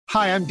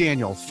Hi, I'm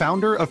Daniel,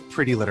 founder of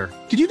Pretty Litter.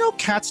 Did you know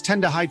cats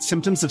tend to hide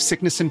symptoms of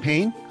sickness and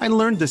pain? I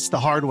learned this the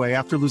hard way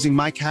after losing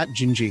my cat,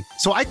 Gingy.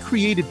 So I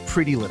created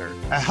Pretty Litter,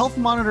 a health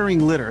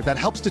monitoring litter that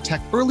helps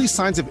detect early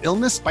signs of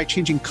illness by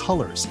changing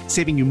colors,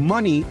 saving you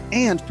money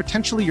and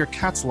potentially your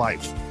cat's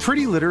life.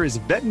 Pretty Litter is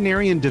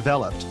veterinarian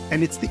developed,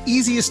 and it's the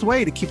easiest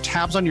way to keep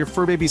tabs on your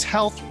fur baby's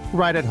health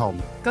right at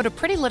home. Go to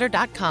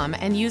prettylitter.com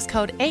and use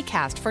code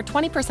ACAST for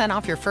 20%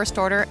 off your first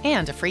order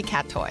and a free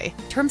cat toy.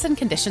 Terms and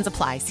conditions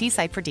apply. See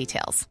site for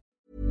details.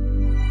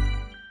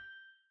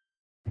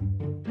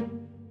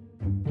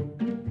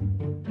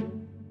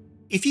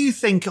 If you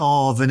think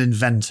of an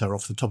inventor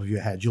off the top of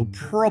your head, you'll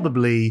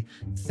probably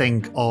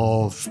think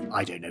of,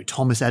 I don't know,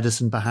 Thomas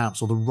Edison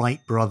perhaps, or the Wright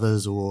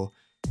brothers, or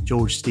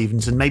George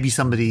Stephenson, maybe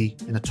somebody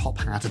in a top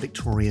hat, a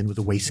Victorian with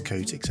a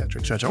waistcoat, etc.,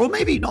 etc. Or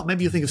maybe not,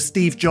 maybe you think of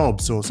Steve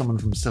Jobs or someone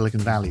from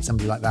Silicon Valley,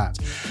 somebody like that.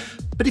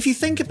 But if you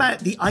think about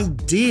the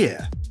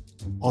idea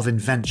of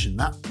invention,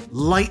 that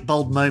light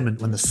bulb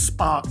moment when the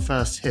spark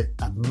first hit,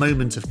 that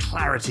moment of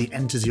clarity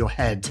enters your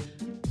head,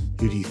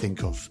 who do you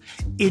think of?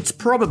 It's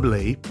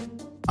probably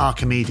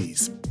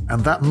Archimedes.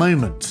 And that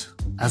moment,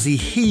 as he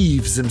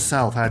heaves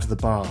himself out of the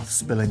bath,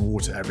 spilling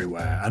water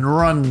everywhere, and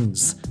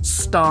runs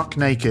stark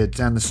naked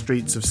down the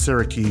streets of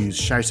Syracuse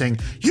shouting,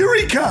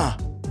 "Eureka!"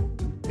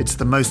 It's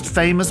the most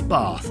famous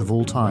bath of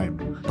all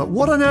time. But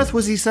what on earth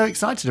was he so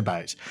excited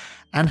about?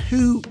 And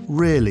who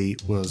really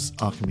was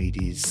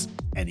Archimedes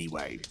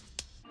anyway?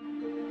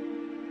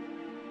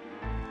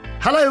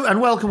 Hello and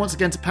welcome once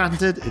again to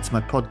Patented. It's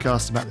my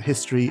podcast about the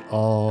history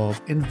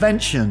of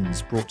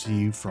inventions, brought to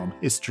you from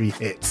History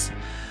Hits.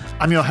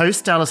 I'm your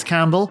host, Dallas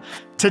Campbell.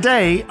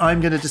 Today,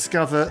 I'm going to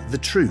discover the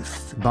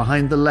truth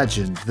behind the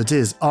legend that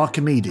is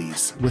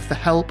Archimedes with the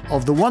help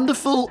of the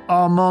wonderful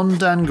Armand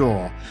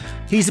Dangour.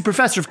 He's a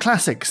professor of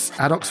classics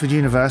at Oxford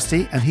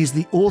University, and he's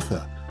the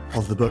author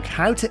of the book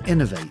How to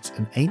Innovate,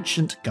 an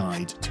Ancient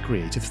Guide to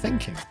Creative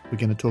Thinking. We're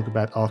going to talk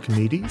about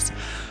Archimedes.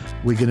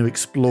 We're going to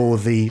explore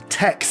the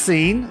tech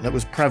scene that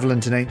was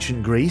prevalent in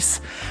ancient Greece.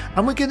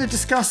 And we're going to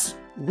discuss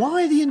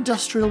why the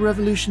Industrial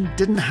Revolution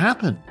didn't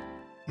happen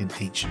in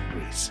ancient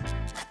Greece.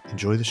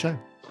 Enjoy the show.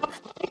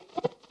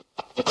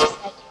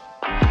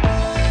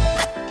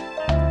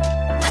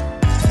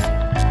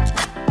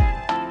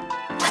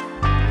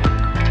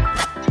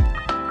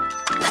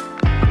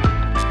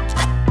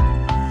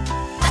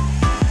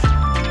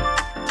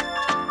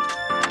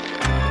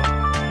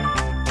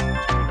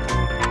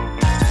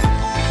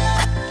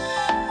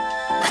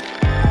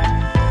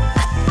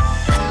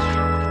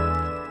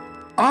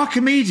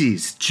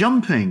 Archimedes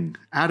jumping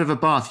out of a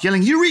bath,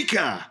 yelling,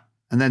 "Eureka!"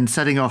 and then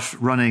setting off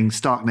running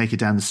stark naked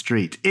down the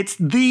street. It's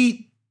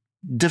the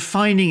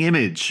defining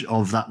image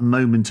of that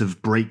moment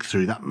of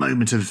breakthrough, that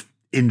moment of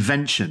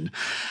invention.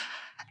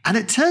 And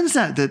it turns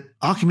out that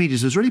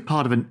Archimedes was really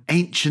part of an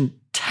ancient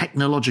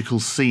technological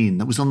scene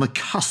that was on the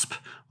cusp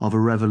of a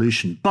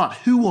revolution. But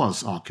who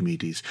was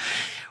Archimedes?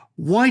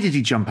 Why did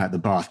he jump out of the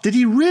bath? Did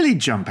he really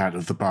jump out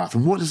of the bath?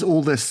 And what does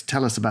all this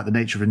tell us about the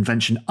nature of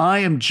invention? I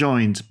am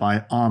joined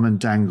by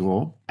Armand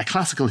Dangour, a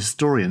classical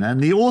historian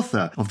and the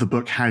author of the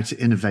book How to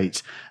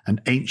Innovate,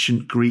 an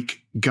Ancient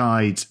Greek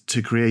Guide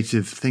to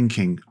Creative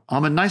Thinking.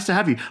 Armand, nice to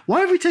have you. Why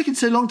have we taken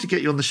so long to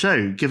get you on the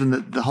show, given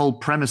that the whole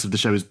premise of the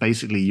show is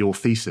basically your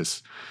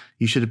thesis?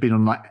 You should have been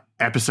on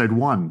episode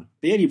 1.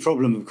 The only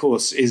problem, of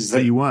course, is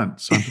that you weren't.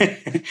 So.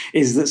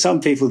 is that some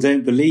people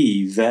don't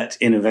believe that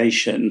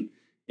innovation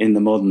in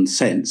the modern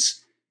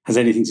sense has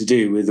anything to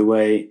do with the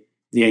way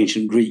the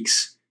ancient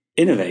Greeks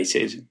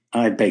innovated.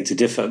 I beg to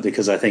differ,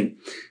 because I think,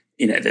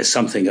 there's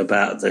something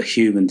about the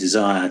human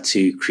desire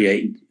to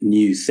create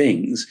new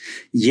things.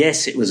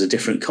 Yes, it was a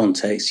different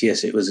context.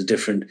 Yes, it was a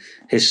different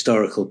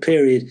historical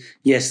period.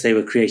 Yes, they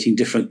were creating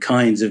different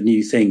kinds of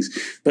new things.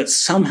 But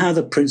somehow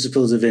the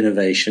principles of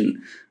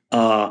innovation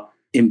are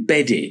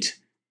embedded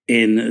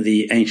in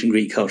the ancient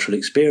Greek cultural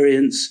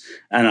experience,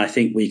 and I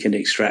think we can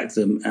extract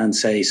them and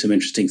say some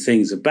interesting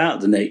things about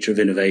the nature of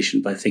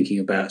innovation by thinking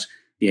about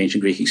the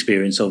ancient Greek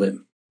experience of it.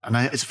 And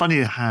it's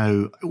funny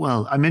how,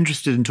 I'm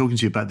interested in talking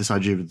to you about this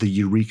idea of the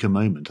Eureka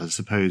moment. I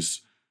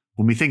suppose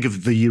when we think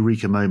of the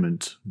Eureka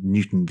moment,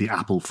 Newton, the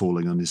apple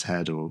falling on his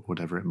head or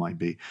whatever it might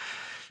be,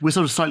 we're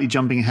sort of slightly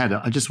jumping ahead.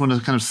 I just want to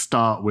kind of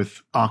start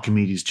with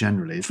Archimedes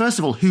generally. First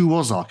of all, who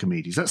was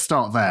Archimedes? Let's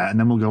start there, and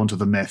then we'll go on to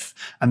the myth,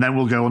 and then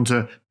we'll go on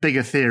to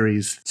bigger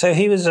theories. So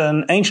he was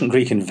an ancient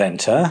Greek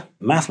inventor,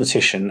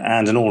 mathematician,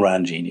 and an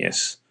all-round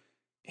genius.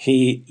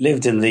 He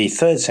lived in the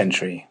 3rd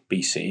century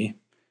BC.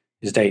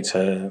 His dates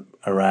are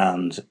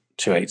around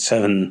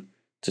 287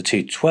 to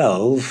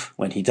 212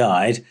 when he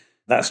died.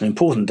 That's an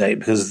important date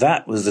because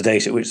that was the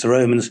date at which the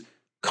Romans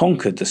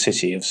conquered the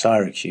city of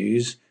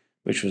Syracuse,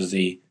 which was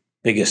the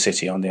biggest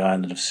city on the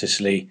island of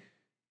Sicily,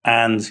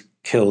 and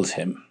killed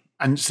him.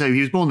 And so he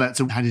was born there.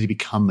 So how did he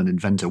become an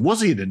inventor? Was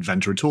he an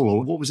inventor at all?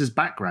 Or what was his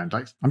background?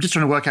 I'm just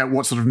trying to work out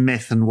what sort of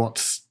myth and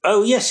what's...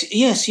 Oh, yes.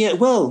 Yeah.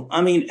 Well,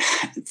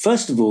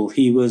 first of all,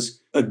 he was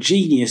a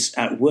genius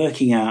at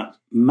working out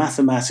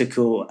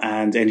mathematical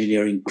and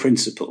engineering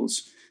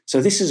principles.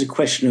 So this is a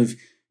question of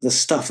the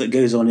stuff that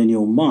goes on in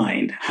your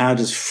mind. How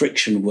does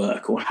friction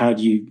work? Or how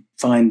do you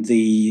find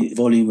the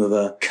volume of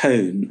a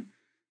cone?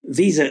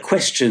 These are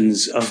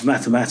questions of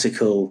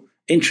mathematical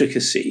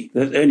intricacy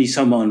that only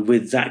someone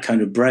with that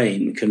kind of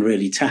brain can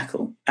really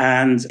tackle.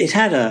 And it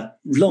had a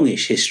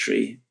longish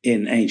history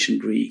in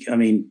ancient Greek. I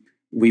mean,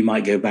 we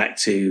might go back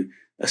to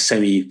a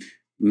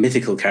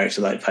semi-mythical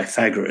character like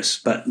Pythagoras,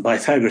 but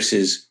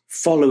Pythagoras's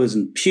followers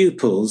and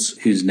pupils,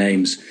 whose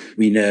names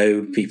we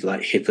know, people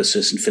like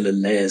Hippasus and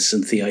Philolaus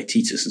and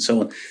Theaetetus and so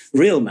on,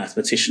 real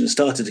mathematicians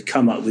started to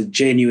come up with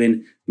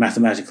genuine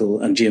mathematical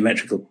and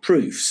geometrical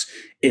proofs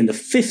in the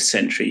 5th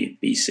century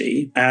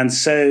BC. And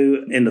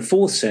so in the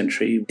 4th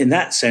century, in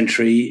that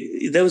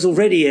century, there was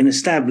already an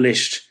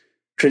established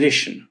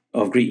tradition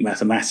of Greek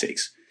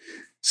mathematics.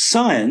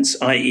 Science,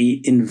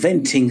 i.e.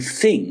 inventing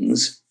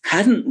things,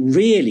 hadn't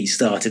really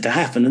started to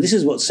happen. And this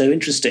is what's so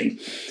interesting.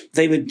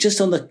 They were just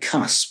on the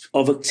cusp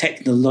of a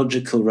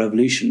technological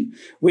revolution,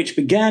 which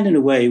began in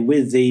a way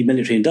with the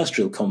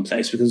military-industrial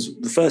complex, because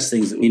the first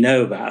things that we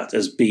know about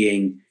as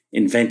being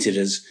invented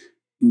as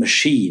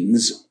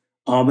machines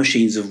are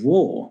machines of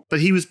war.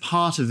 But he was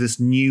part of this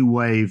new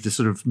wave, this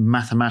sort of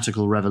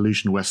mathematical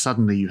revolution where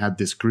suddenly you had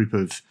this group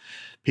of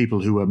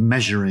people who were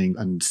measuring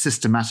and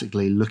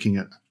systematically looking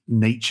at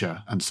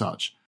nature and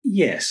such.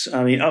 Yes,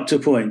 I mean, up to a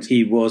point,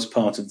 he was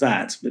part of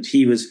that, but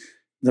he was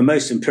the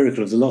most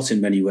empirical of the lot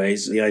in many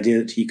ways. The idea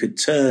that he could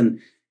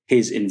turn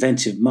his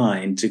inventive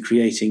mind to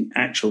creating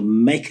actual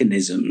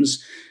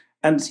mechanisms.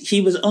 And he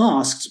was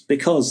asked,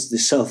 because the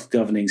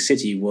self-governing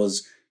city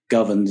was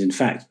governed, in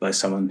fact, by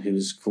someone who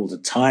was called a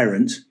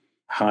tyrant.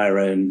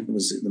 Hieron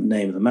was the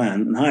name of the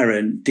man. And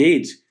Hieron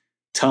did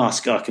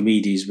task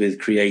Archimedes with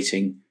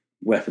creating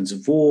weapons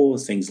of war.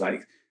 Things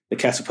like the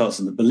catapults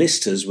and the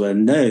ballistas were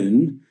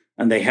known,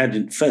 and they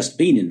had first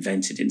been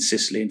invented in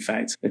Sicily, in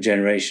fact, a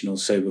generation or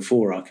so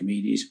before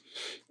Archimedes.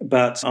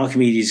 But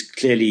Archimedes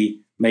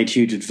clearly made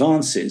huge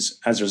advances,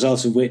 as a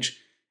result of which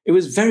it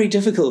was very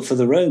difficult for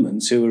the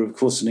Romans, who were, of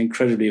course, an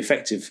incredibly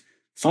effective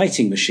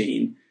fighting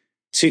machine,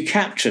 to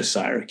capture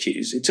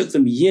Syracuse. It took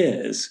them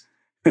years,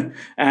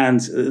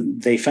 and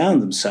they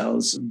found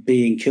themselves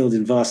being killed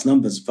in vast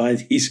numbers by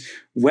these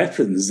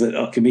weapons that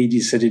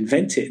Archimedes had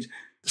invented.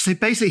 So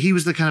basically, he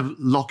was the kind of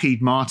Lockheed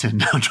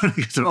Martin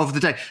of the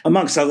day.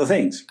 Amongst other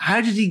things.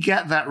 How did he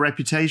get that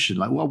reputation?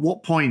 Like, at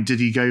what point did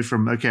he go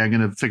from, okay, I'm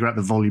going to figure out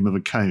the volume of a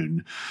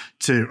cone,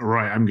 to,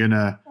 right, I'm going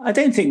to... I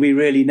don't think we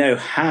really know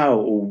how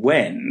or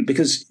when,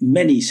 because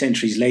many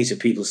centuries later,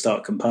 people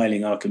start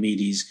compiling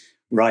Archimedes'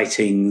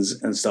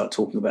 writings and start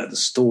talking about the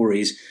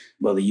stories.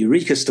 Well, the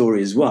Eureka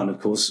story is one,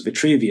 of course.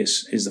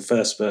 Vitruvius is the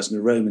first person,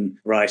 a Roman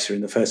writer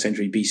in the 1st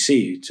century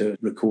BC, to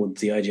record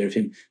the idea of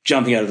him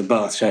jumping out of the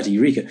bath shouting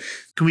Eureka.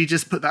 Can we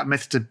just put that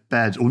myth to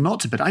bed, or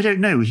not to bed? I don't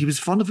know. He was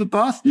fond of a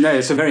bath? No,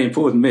 it's a very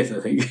important myth, I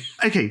think.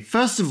 Okay,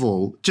 first of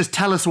all, just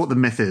tell us what the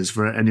myth is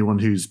for anyone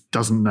who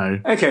doesn't know.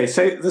 Okay,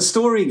 so the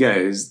story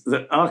goes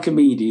that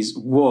Archimedes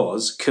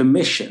was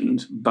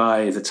commissioned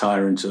by the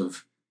tyrant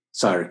of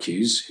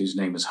Syracuse, whose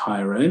name was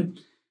Hieron,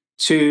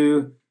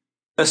 to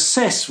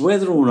assess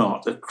whether or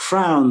not the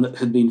crown that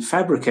had been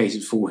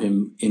fabricated for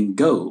him in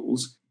gold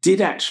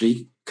did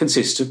actually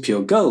consist of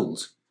pure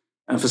gold.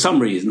 And for some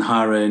reason,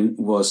 Hieron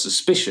was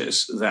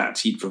suspicious that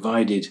he'd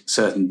provided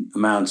certain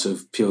amounts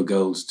of pure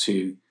gold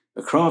to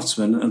a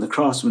craftsman, and the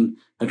craftsman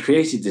had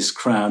created this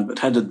crown but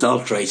had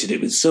adulterated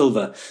it with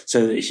silver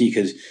so that he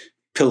could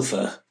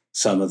pilfer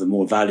some of the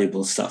more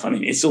valuable stuff. I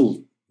mean, it's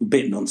all a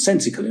bit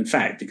nonsensical, in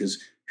fact, because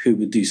who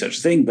would do such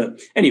a thing?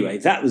 But anyway,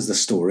 that was the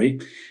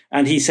story.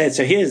 And he said,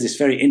 so here's this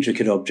very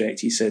intricate object,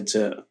 he said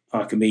to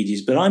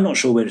Archimedes, but I'm not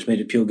sure whether it's made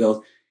of pure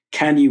gold.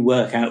 Can you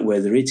work out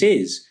whether it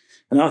is?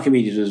 And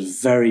Archimedes was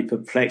very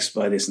perplexed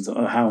by this and thought,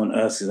 oh, how on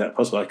earth is that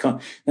possible? I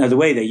can't. Now, the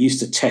way they used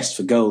to test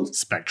for gold...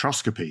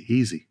 Spectroscopy,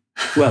 easy.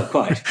 Well,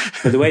 quite.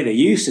 But the way they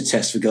used to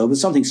test for gold was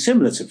something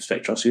similar to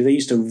spectroscopy. They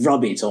used to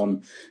rub it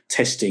on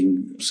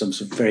testing some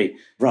sort of very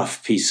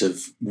rough piece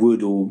of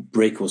wood or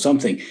brick or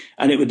something,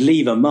 and it would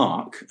leave a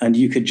mark, and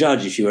you could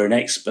judge if you were an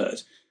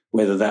expert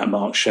whether that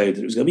mark showed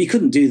that it was gold. But you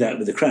couldn't do that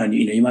with the crown.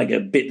 You might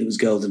get a bit that was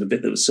gold and a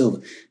bit that was silver.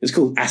 It was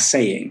called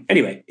assaying.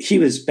 Anyway, he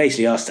was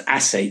basically asked to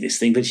assay this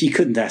thing, but he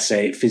couldn't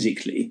assay it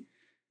physically.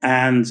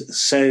 And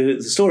so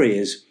the story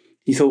is,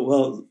 he thought,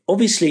 well,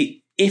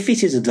 obviously, if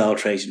it is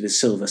adulterated with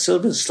silver,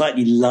 silver is a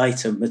slightly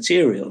lighter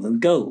material than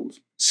gold.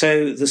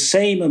 So the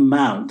same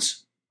amount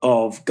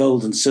of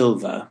gold and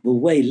silver will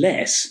weigh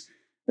less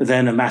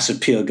than a mass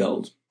of pure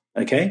gold.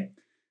 Okay?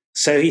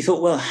 So he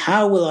thought, well,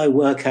 how will I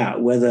work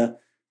out whether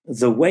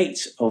the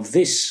weight of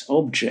this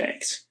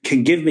object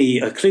can give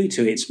me a clue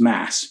to its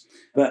mass,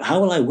 but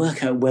how will I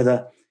work out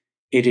whether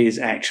it is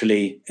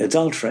actually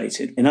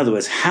adulterated? In other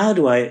words, how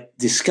do I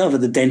discover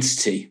the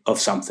density of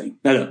something?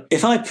 Now, look,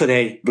 if I put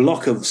a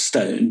block of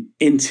stone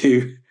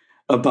into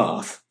a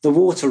bath, the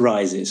water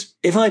rises.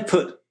 If I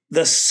put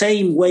the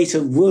same weight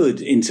of wood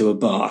into a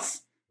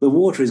bath, the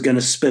water is going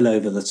to spill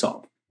over the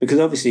top, because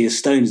obviously a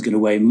stone is going to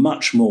weigh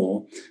much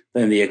more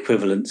than the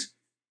equivalent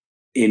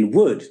in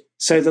wood.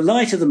 So the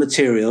lighter the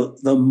material,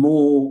 the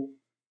more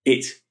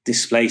it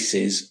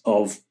displaces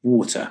of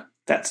water.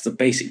 That's the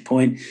basic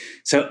point.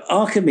 So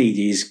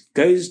Archimedes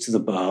goes to the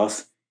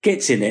bath,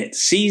 gets in it,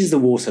 sees the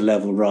water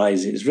level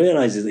rises,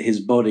 realizes that his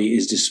body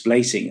is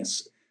displacing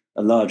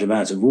a large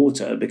amount of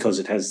water because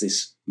it has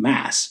this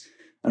mass,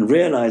 and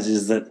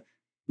realizes that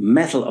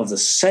metal of the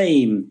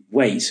same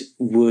weight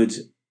would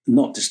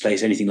not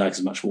displace anything like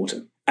as much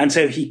water. And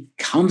so he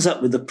comes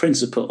up with the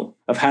principle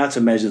of how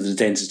to measure the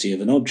density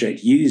of an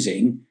object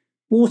using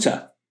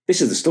water.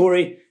 This is the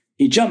story.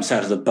 He jumps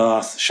out of the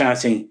bath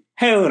shouting,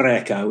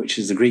 Eureka, which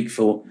is the Greek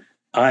for,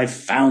 I've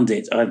found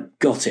it, I've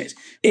got it.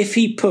 If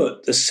he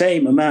put the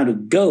same amount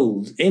of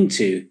gold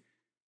into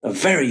a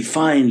very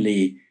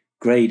finely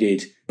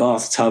graded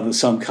bathtub of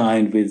some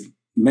kind with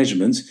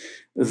measurements,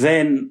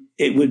 then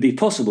it would be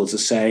possible to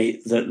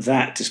say that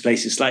that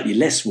displaces slightly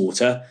less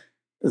water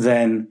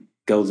than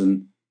gold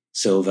and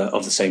silver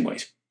of the same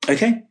weight.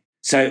 Okay?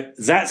 So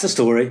that's the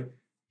story.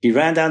 He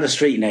ran down the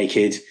street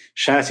naked,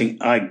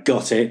 shouting, I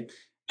got it.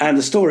 And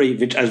the story,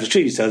 as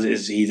Vitruvius tells it,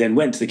 is he then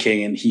went to the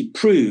king and he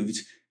proved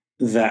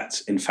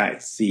that, in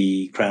fact,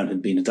 the crown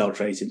had been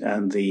adulterated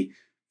and the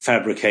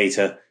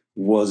fabricator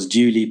was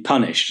duly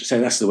punished.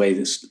 So that's the way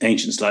that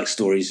ancients like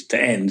stories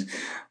to end.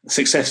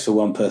 Success for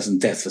one person,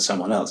 death for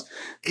someone else.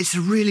 It's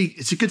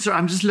a good story.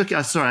 I'm just looking,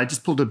 I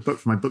just pulled a book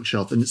from my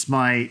bookshelf and it's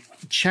my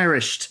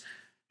cherished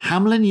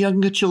Hamlin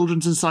Younger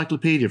Children's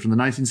Encyclopedia from the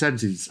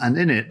 1970s. And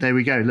in it, there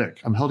we go. Look,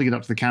 I'm holding it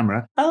up to the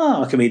camera. Ah,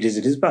 Archimedes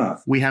in his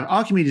bath. We have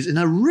Archimedes in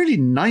a really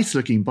nice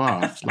looking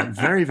bath, like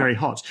very, very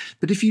hot.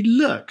 But if you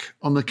look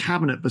on the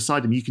cabinet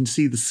beside him, you can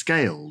see the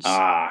scales.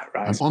 Ah,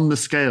 right. And on the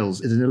scales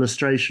is an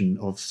illustration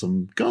of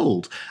some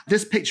gold.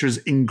 This picture is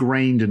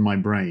ingrained in my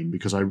brain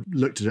because I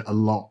looked at it a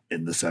lot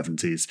in the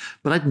 70s,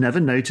 but I'd never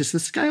noticed the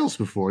scales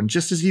before. And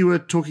just as you were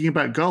talking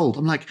about gold,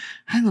 I'm like,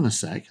 hang on a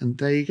sec. And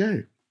there you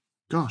go.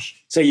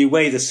 Gosh. So you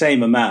weigh the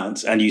same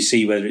amount and you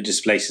see whether it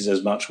displaces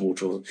as much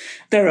water.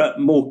 There are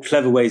more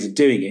clever ways of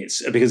doing it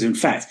because, in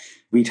fact,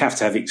 we'd have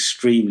to have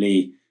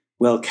extremely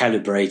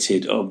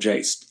well-calibrated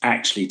objects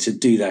actually to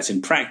do that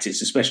in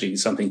practice, especially with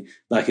something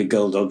like a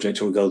gold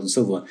object or a gold and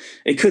silver one.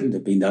 It couldn't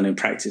have been done in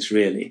practice,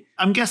 really.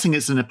 I'm guessing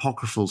it's an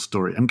apocryphal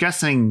story. I'm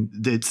guessing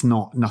that it's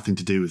nothing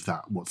to do with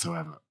that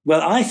whatsoever.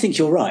 Well, I think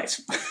you're right.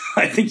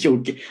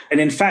 And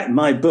in fact,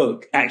 my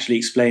book actually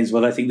explains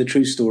what I think the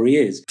true story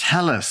is.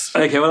 Tell us.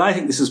 Okay, well, I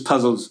think this has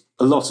puzzled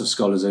a lot of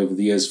scholars over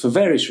the years for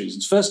various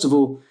reasons. First of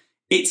all,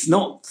 it's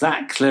not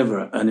that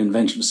clever an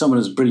invention for someone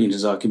as brilliant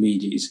as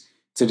Archimedes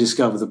to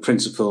discover the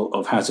principle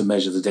of how to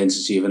measure the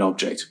density of an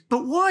object.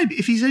 But why?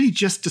 If he's only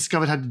just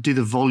discovered how to do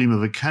the volume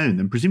of a cone,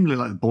 then presumably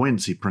like the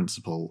buoyancy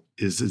principle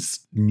is as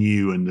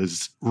new and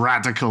as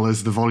radical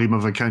as the volume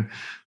of a cone.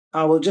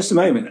 Oh, well, just a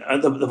moment.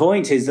 The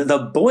point is that the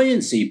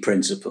buoyancy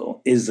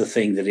principle is the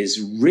thing that is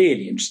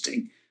really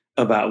interesting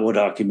about what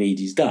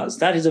Archimedes does.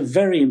 That is a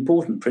very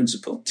important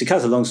principle. To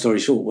cut a long story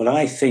short, what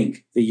I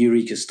think the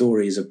Eureka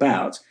story is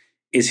about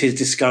is his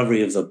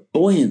discovery of the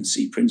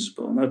buoyancy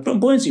principle. Now, the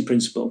buoyancy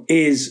principle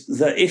is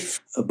that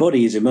if a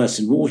body is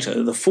immersed in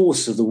water, the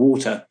force of the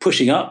water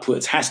pushing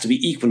upwards has to be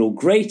equal or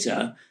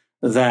greater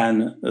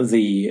than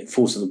the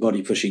force of the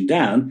body pushing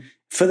down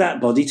for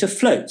that body to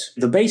float.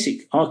 The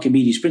basic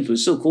Archimedes principle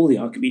is still called the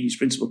Archimedes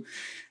principle.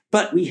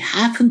 But we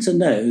happen to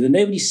know that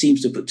nobody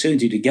seems to put two and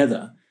two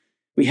together.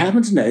 We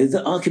happen to know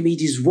that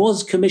Archimedes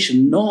was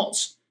commissioned not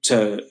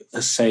to,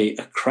 say,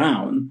 a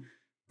crown,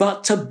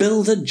 but to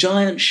build a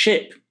giant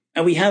ship.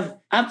 And we have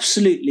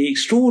absolutely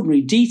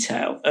extraordinary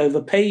detail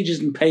over pages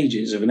and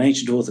pages of an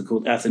ancient author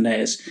called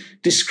Athenaeus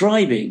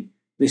describing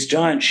this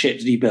giant ship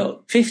that he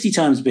built, 50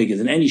 times bigger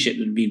than any ship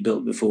that had been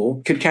built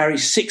before, could carry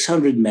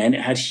 600 men.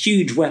 It had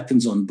huge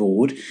weapons on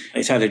board.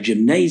 It had a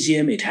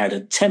gymnasium. It had a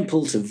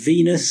temple to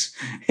Venus.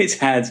 It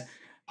had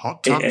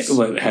hot tubs.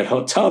 It had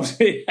hot tubs.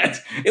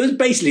 It was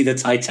basically the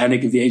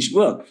Titanic of the ancient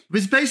world. It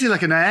was basically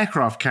like an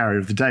aircraft carrier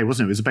of the day,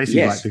 wasn't it? It was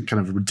basically like the kind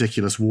of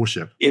ridiculous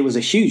warship. It was a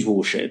huge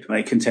warship.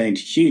 It contained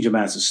huge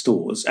amounts of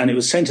stores, and it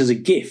was sent as a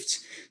gift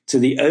to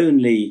the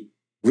only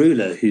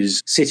ruler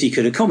whose city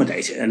could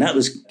accommodate it, and that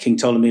was King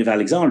Ptolemy of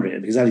Alexandria,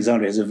 because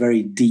Alexandria has a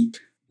very deep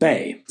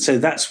bay. So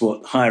that's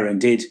what Hiram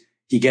did.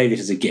 He gave it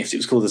as a gift. It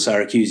was called the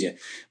Syracusia.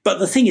 But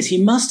the thing is,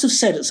 he must have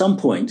said at some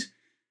point,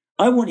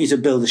 I want you to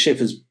build a ship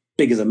as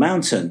big as a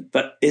mountain,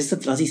 but is the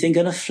bloody thing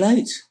going to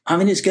float? I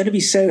mean, it's going to be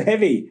so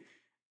heavy.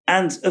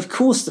 And of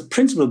course, the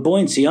principle of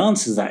buoyancy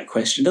answers that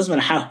question. It doesn't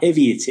matter how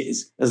heavy it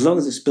is, as long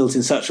as it's built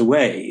in such a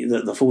way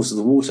that the force of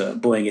the water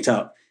buoying it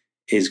up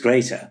is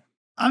greater.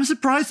 I'm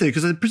surprised, though,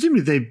 because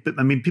presumably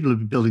people have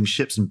been building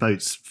ships and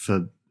boats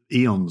for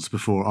eons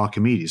before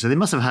Archimedes. So they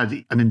must have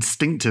had an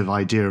instinctive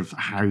idea of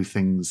how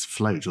things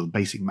float, or the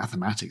basic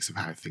mathematics of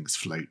how things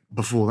float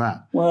before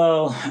that.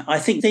 Well, I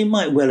think they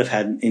might well have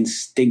had an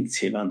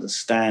instinctive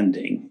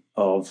understanding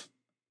of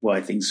why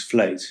things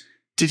float.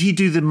 Did he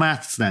do the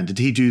maths then? Did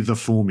he do the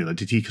formula?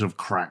 Did he kind of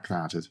crack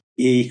that?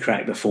 He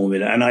cracked the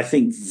formula, and I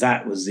think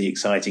that was the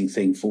exciting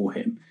thing for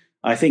him.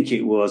 I think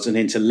it was an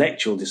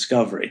intellectual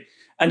discovery.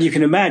 And you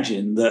can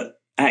imagine that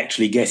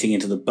actually getting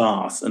into the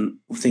bath and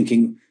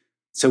thinking,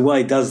 So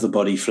why does the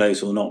body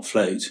float or not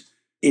float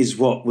is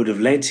what would have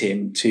led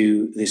him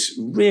to this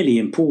really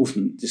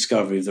important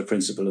discovery of the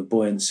principle of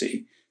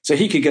buoyancy. So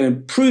he could go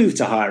and prove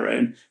to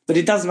Hierone that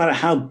it doesn't matter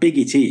how big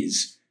it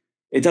is,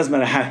 it doesn't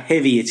matter how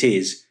heavy it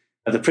is,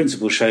 the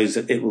principle shows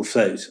that it will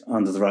float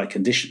under the right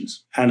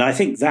conditions. And I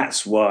think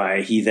that's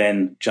why he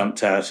then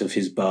jumped out of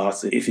his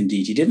bath, if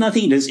indeed he did. And I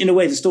think, in a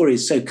way, the story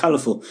is so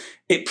colourful,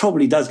 it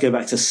probably does go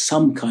back to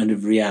some kind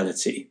of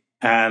reality.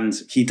 And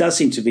he does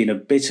seem to have been a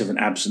bit of an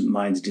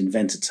absent-minded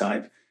inventor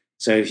type.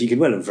 So he could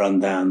well have run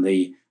down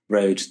the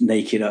road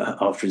naked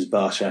after his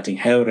bath shouting,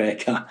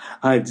 Eureka,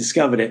 I've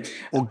discovered it.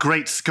 Or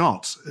Great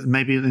Scott,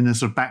 maybe in a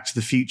sort of Back to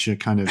the Future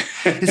kind of...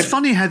 It's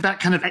funny how that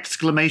kind of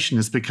exclamation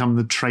has become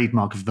the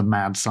trademark of the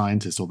mad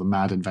scientist or the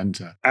mad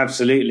inventor.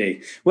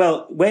 Absolutely.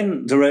 Well,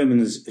 when the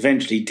Romans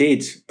eventually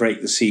did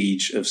break the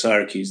siege of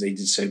Syracuse, they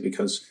did so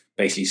because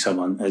basically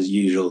someone, as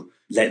usual,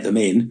 let them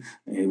in.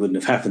 It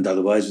wouldn't have happened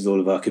otherwise with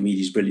all of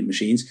Archimedes' brilliant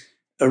machines.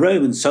 A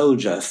Roman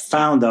soldier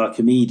found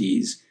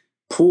Archimedes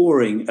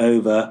poring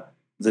over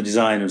the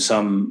design of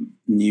some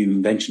new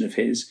invention of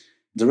his.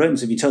 The Romans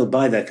had been told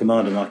by their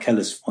commander,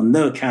 Marcellus, on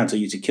no account are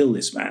you to kill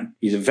this man.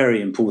 He's a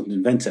very important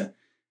inventor.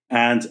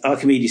 And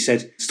Archimedes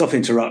said, stop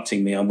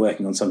interrupting me, I'm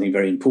working on something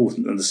very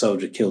important. And the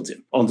soldier killed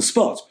him on the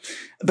spot.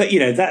 But,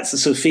 that's the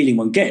sort of feeling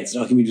one gets.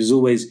 Archimedes was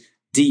always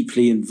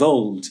deeply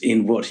involved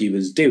in what he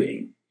was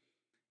doing.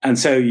 And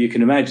so you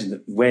can imagine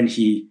that when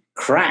he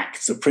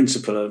cracked the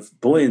principle of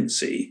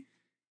buoyancy,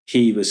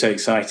 he was so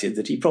excited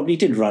that he probably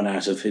did run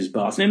out of his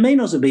bath. And it may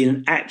not have been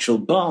an actual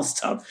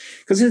bathtub,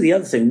 because here's the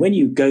other thing. When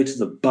you go to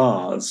the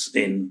baths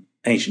in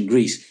ancient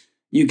Greece,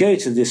 you go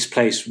to this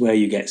place where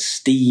you get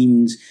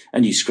steamed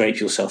and you scrape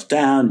yourself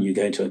down, and you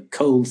go into a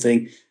cold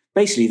thing.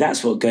 Basically,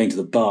 that's what going to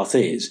the bath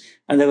is.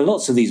 And there were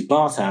lots of these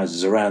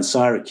bathhouses around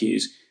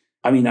Syracuse.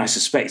 I mean, I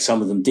suspect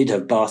some of them did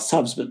have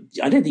bathtubs, but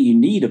I don't think you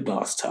need a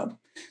bathtub.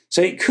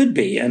 So it could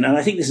be, and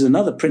I think this is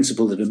another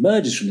principle that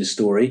emerges from this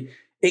story,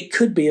 it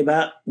could be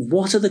about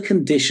what are the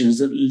conditions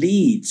that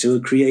lead to a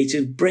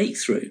creative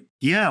breakthrough.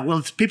 Yeah,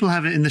 well, people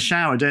have it in the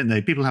shower, don't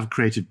they? People have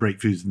creative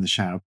breakthroughs in the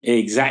shower.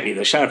 Exactly,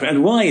 the shower.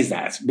 And why is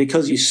that?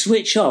 Because you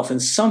switch off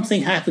and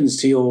something happens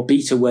to your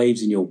beta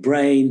waves in your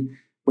brain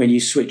when you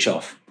switch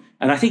off.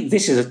 And I think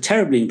this is a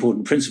terribly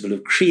important principle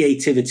of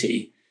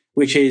creativity,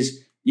 which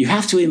is you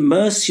have to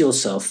immerse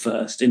yourself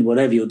first in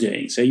whatever you're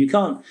doing. So you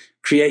can't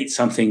create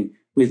something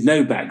with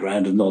no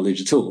background of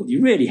knowledge at all.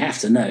 You really have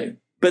to know.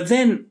 But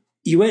then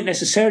you won't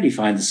necessarily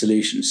find the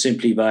solution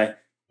simply by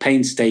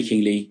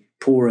painstakingly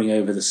poring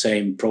over the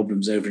same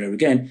problems over and over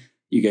again.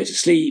 You go to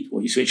sleep,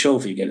 or you switch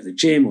off, or you go to the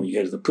gym, or you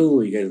go to the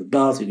pool, or you go to the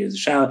bath, or you go to the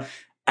shower,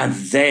 and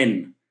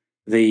then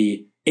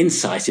the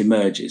insight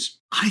emerges.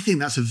 I think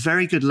that's a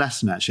very good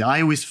lesson, actually.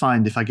 I always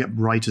find if I get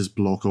writer's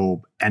block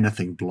or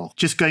anything block,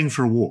 just going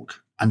for a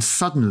walk, and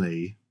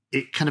suddenly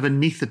it kind of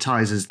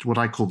anaesthetizes what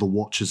I call the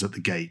watchers at the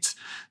gate,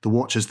 the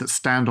watchers that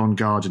stand on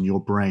guard in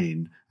your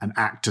brain and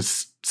act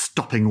as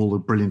stopping all the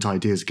brilliant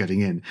ideas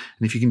getting in. And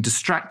if you can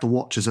distract the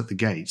watchers at the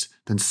gate,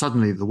 then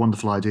suddenly the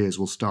wonderful ideas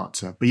will start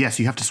to... But yes,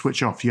 you have to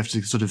switch off. You have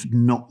to sort of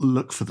not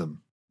look for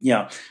them.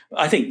 Yeah,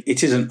 I think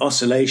it is an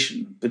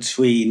oscillation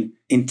between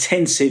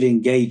intensive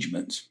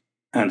engagement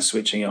and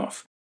switching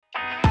off.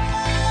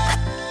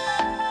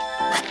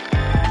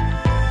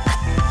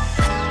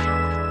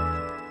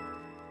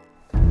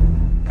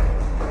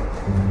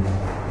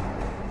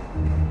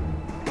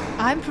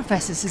 I'm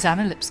Professor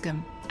Susanna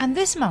Lipscomb, and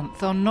this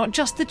month on Not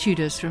Just the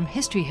Tudors from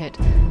History Hit,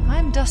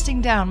 I'm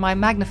dusting down my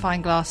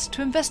magnifying glass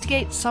to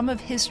investigate some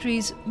of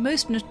history's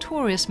most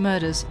notorious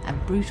murders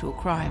and brutal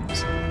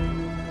crimes.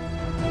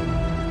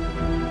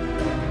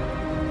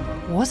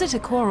 Was it a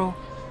quarrel,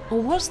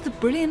 or was the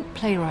brilliant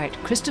playwright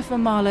Christopher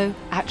Marlowe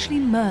actually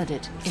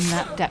murdered in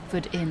that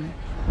Deptford inn?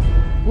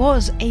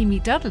 Was Amy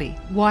Dudley,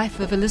 wife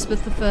of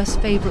Elizabeth I's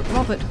favourite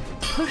Robert,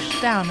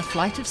 pushed down a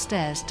flight of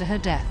stairs to her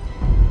death?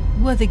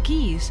 Were the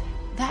Guises,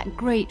 that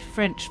great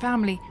French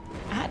family,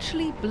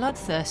 actually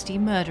bloodthirsty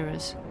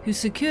murderers who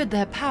secured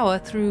their power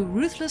through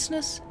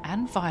ruthlessness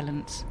and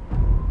violence?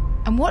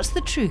 And what's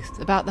the truth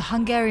about the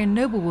Hungarian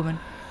noblewoman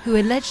who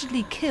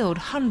allegedly killed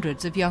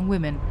hundreds of young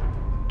women?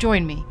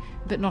 Join me,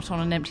 but not on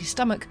an empty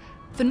stomach,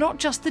 for Not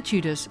Just the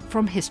Tudors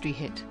from History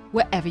Hit,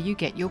 wherever you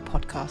get your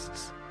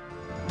podcasts.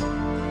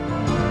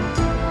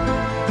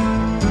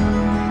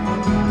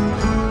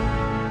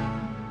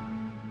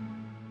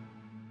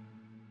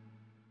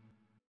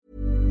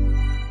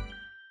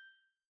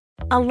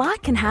 A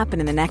lot can happen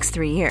in the next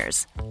 3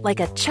 years. Like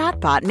a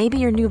chatbot may be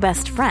your new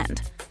best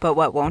friend. But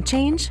what won't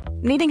change?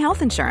 Needing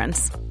health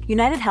insurance.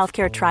 United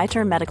Healthcare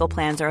Tri-Term Medical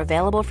Plans are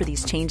available for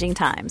these changing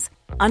times.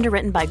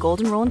 Underwritten by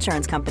Golden Rule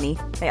Insurance Company,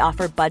 they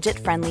offer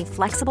budget-friendly,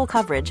 flexible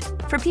coverage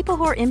for people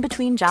who are in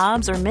between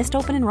jobs or missed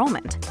open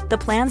enrollment. The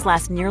plans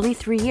last nearly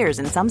 3 years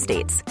in some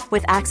states,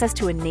 with access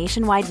to a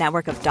nationwide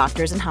network of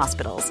doctors and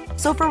hospitals.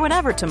 So for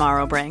whatever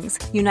tomorrow brings,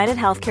 United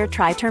Healthcare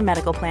Tri-Term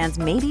Medical Plans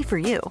may be for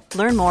you.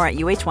 Learn more at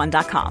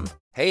uh1.com.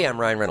 Hey, I'm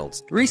Ryan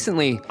Reynolds.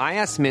 Recently, I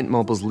asked Mint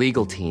Mobile's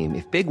legal team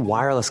if big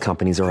wireless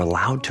companies are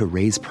allowed to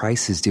raise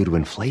prices due to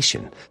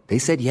inflation. They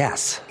said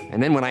yes.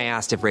 And then when I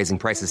asked if raising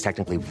prices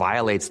technically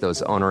violates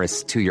those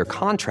onerous two-year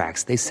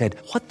contracts, they said,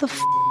 "What the f***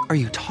 are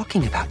you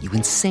talking about, you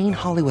insane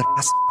Hollywood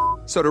ass?"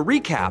 So to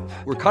recap,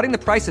 we're cutting the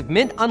price of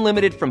Mint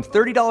Unlimited from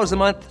 $30 a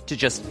month to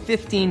just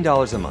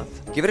 $15 a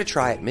month. Give it a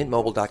try at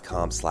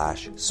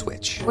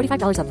mintmobile.com/switch.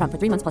 $45 up front for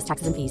 3 months plus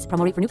taxes and fees.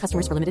 Promo rate for new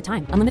customers for limited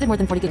time. Unlimited more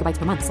than 40 gigabytes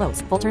per month.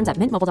 Slows full terms at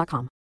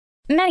mintmobile.com.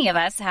 Many of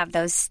us have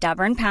those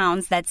stubborn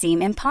pounds that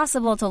seem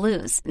impossible to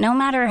lose, no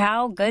matter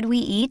how good we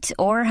eat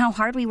or how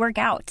hard we work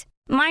out.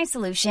 My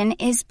solution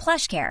is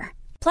PlushCare.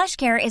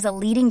 PlushCare is a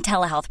leading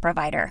telehealth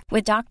provider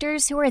with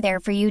doctors who are there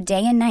for you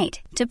day and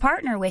night to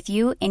partner with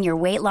you in your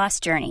weight loss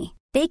journey.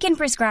 They can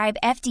prescribe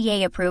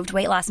FDA-approved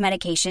weight loss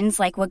medications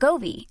like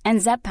Wegovy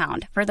and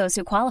Zepbound for those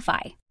who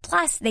qualify.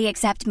 Plus, they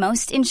accept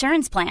most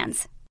insurance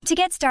plans. To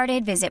get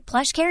started, visit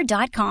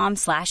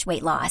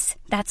plushcare.com/weightloss.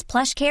 That's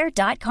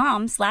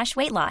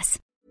plushcare.com/weightloss.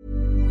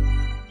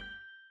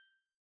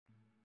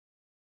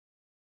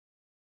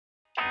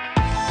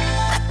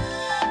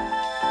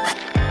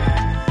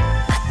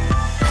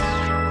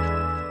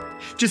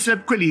 Just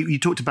quickly, you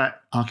talked about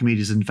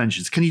Archimedes'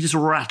 inventions. Can you just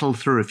rattle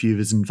through a few of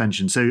his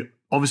inventions? So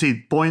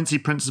obviously, buoyancy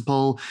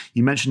principle,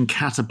 you mentioned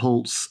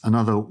catapults,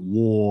 another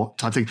war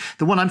type thing.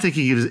 The one I'm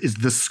thinking of is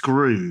the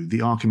screw,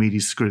 the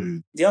Archimedes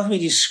screw. The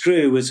Archimedes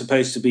screw was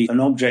supposed to be an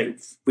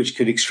object which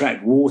could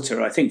extract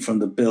water, I think, from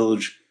the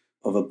bilge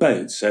of a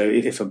boat. So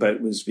if a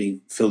boat was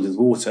being filled with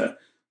water,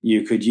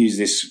 you could use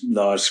this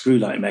large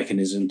screw-like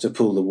mechanism to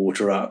pull the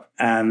water up.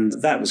 And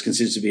that was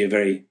considered to be a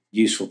very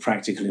useful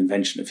practical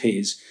invention of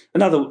his.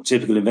 Another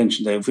typical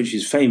invention, though, which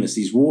is famous,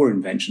 these war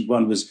inventions,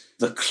 one was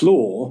the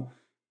claw,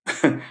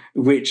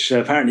 which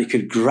apparently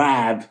could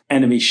grab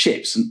enemy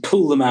ships and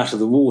pull them out of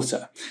the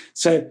water.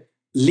 So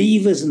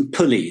levers and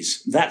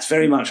pulleys, that's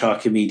very much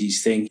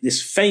Archimedes' thing.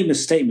 This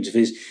famous statement of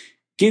his,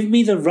 "Give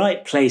me the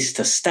right place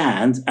to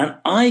stand and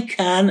I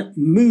can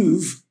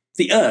move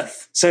the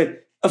earth." So,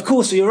 of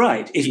course, you're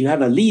right. If you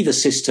have a lever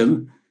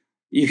system,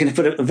 you can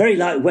put a very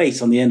light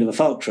weight on the end of a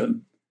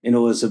fulcrum in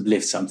order to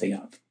lift something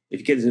up. If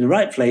you get it in the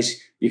right place,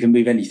 you can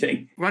move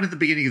anything. Right at the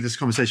beginning of this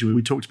conversation,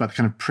 we talked about the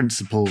kind of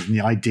principles and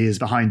the ideas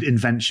behind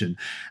invention.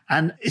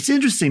 And it's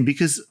interesting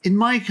because in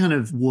my kind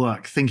of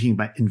work thinking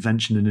about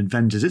invention and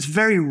inventors, it's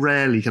very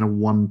rarely kind of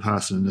one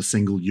person in a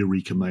single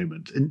eureka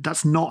moment. And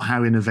that's not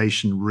how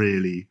innovation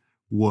really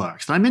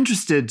works. And I'm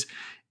interested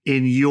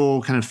in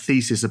your kind of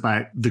thesis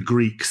about the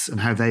Greeks and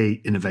how they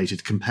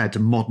innovated compared to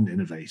modern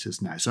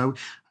innovators now. So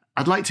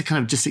I'd like to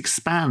kind of just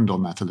expand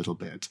on that a little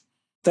bit.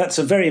 That's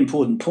a very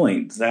important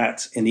point,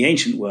 that in the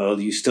ancient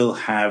world, you still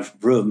have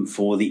room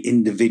for the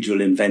individual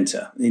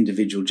inventor, the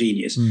individual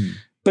genius.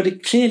 But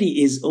it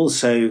clearly is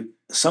also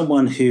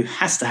someone who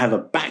has to have a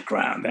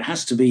background. There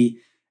has to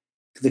be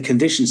the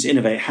conditions to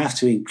innovate have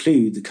to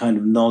include the kind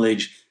of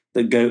knowledge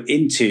that go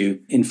into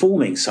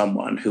informing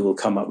someone who will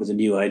come up with a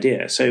new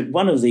idea. So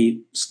one of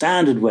the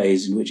standard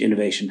ways in which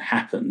innovation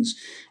happens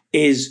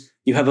is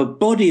you have a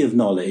body of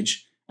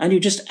knowledge and you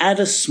just add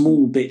a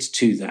small bit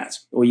to that,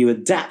 or you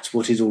adapt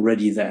what is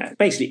already there.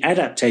 Basically,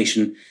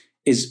 adaptation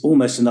is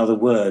almost another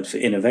word for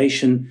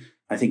innovation.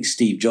 I think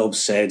Steve Jobs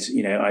said,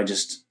 I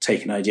just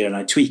take an idea and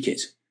I tweak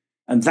it.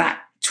 And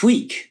that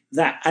tweak,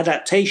 that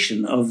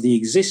adaptation of the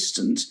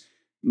existent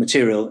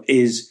material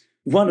is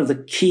one of the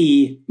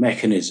key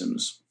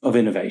mechanisms of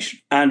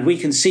innovation. And we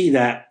can see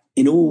that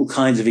in all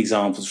kinds of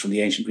examples from the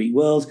ancient Greek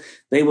world.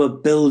 They were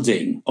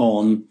building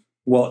on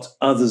what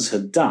others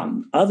had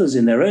done, others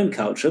in their own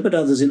culture, but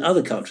others in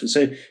other cultures.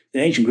 So the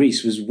ancient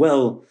Greece was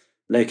well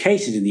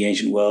located in the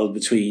ancient world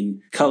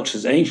between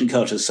cultures, ancient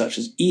cultures such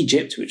as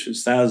Egypt, which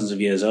was thousands of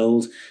years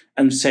old,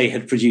 and say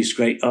had produced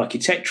great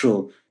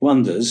architectural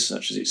wonders,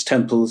 such as its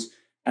temples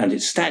and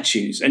its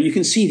statues. And you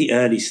can see the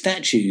early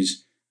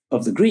statues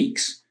of the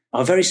Greeks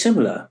are very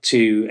similar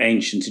to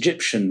ancient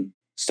Egyptian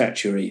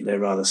statuary. They're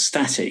rather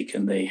static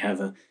and they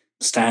have a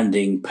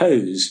standing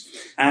pose.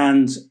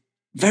 And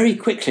very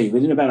quickly,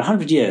 within about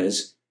 100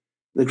 years,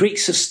 the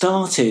Greeks have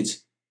started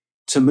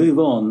to move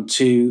on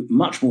to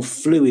much more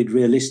fluid,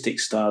 realistic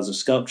styles of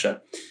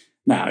sculpture.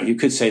 Now, you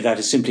could say that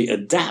is simply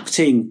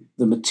adapting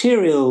the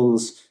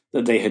materials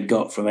that they had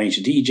got from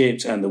ancient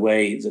Egypt and the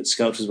way that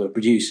sculptures were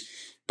produced.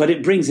 But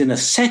it brings in a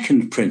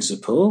second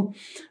principle,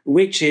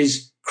 which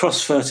is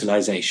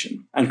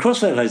cross-fertilization. And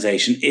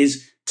cross-fertilization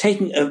is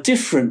taking a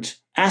different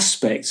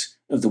aspect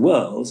of the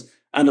world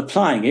and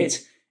applying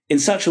it in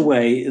such a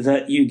way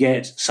that you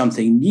get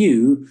something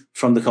new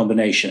from the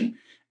combination.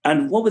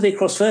 And what were they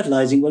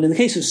cross-fertilizing? Well, in the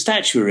case of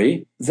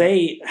statuary,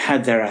 they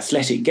had their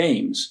athletic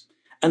games.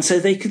 And so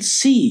they could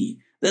see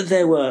that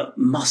there were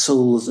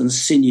muscles and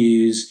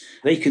sinews.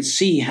 They could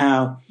see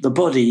how the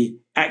body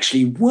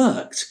actually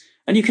worked.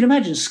 And you can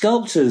imagine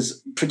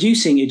sculptors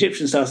producing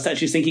Egyptian-style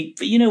statues thinking,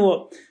 but you know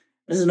what?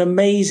 There's an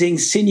amazing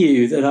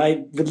sinew that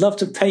I would love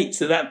to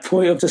paint at that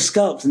point or to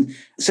sculpt. And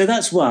so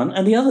that's one.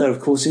 And the other,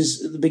 of course,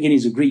 is the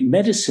beginnings of Greek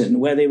medicine,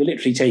 where they were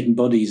literally taking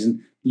bodies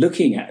and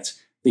looking at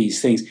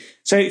these things.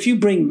 So if you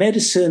bring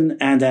medicine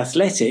and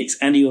athletics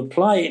and you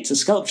apply it to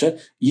sculpture,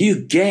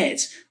 you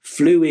get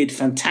fluid,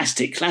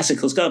 fantastic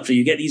classical sculpture.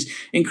 You get these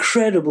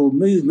incredible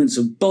movements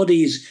of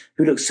bodies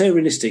who look so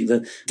realistic.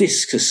 The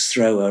discus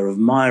thrower of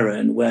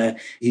Myron, where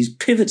he's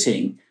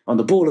pivoting on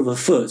the ball of a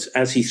foot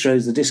as he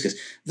throws the discus.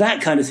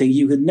 That kind of thing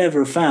you could never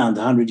have found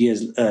 100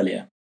 years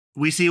earlier.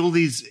 We see all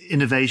these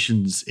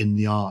innovations in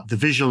the art, the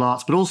visual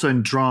arts, but also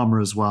in drama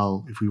as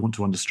well. If we want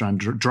to understand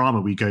drama,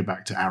 we go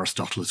back to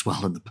Aristotle as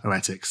well and the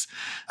Poetics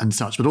and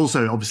such, but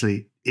also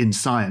obviously in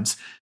science.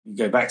 You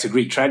go back to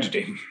Greek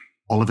tragedy.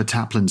 Oliver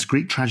Taplin's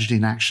Greek Tragedy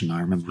in Action,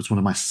 I remember, was one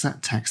of my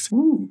set texts.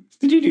 Ooh,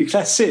 did you do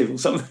Class Civ or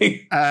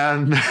something?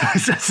 Suddenly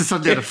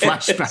had a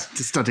flashback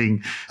to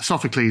studying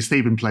Sophocles,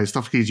 Theban plays,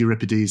 Sophocles,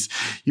 Euripides,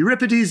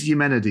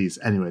 Eumenides.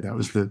 Anyway, that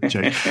was the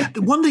joke.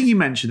 The one thing you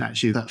mentioned,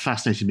 actually, that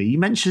fascinated me, you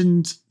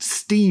mentioned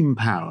steam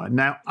power.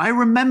 Now, I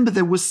remember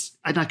there was,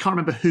 and I can't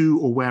remember who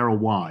or where or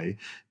why,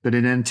 but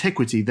in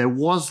antiquity, there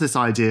was this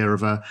idea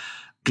of a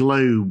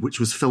globe which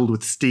was filled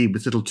with steam,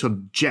 with little sort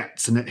of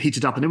jets, and it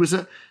heated up, and it was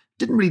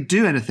didn't really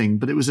do anything,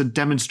 but it was a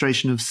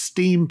demonstration of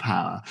steam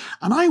power.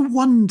 And I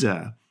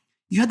wonder,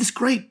 you had this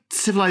great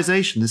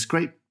civilization, this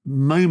great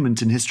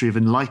moment in history of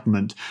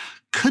enlightenment.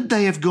 Could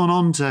they have gone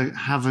on to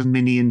have a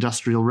mini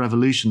industrial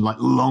revolution, like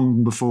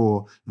long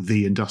before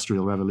the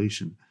Industrial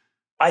Revolution?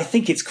 I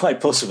think it's quite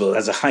possible,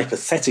 as a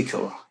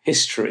hypothetical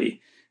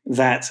history,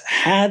 that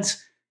had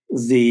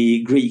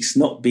the Greeks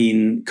not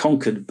been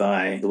conquered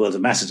by the world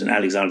of Macedon,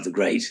 Alexander the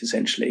Great,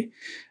 essentially,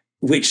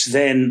 which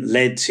then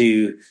led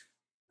to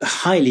a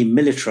highly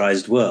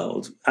militarized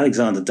world.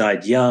 Alexander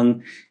died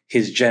young.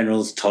 His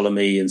generals,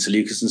 Ptolemy and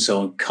Seleucus and so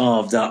on,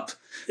 carved up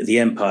the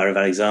empire of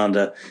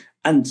Alexander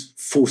and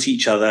fought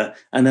each other.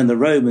 And then the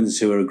Romans,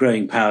 who were a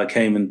growing power,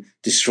 came and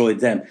destroyed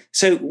them.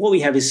 So what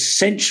we have is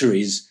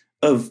centuries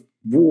of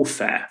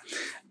warfare.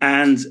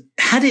 And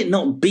had it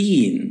not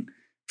been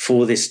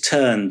for this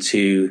turn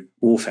to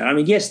warfare, I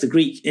mean, yes, the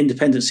Greek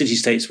independent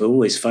city-states were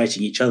always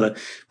fighting each other,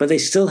 but they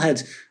still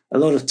had a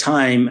lot of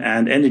time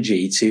and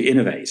energy to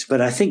innovate. But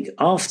I think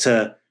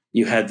after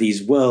you had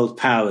these world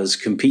powers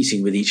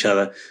competing with each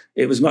other,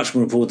 it was much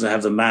more important to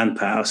have the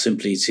manpower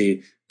simply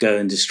to go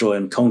and destroy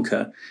and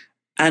conquer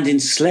and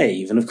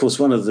enslave. And of course,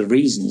 one of the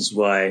reasons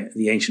why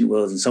the ancient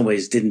world in some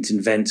ways didn't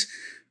invent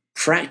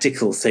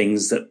practical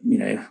things that,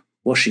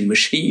 washing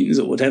machines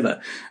or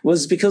whatever,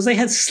 was because they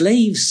had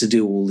slaves to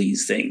do all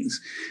these things.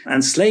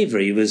 And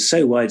slavery was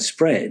so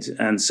widespread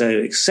and so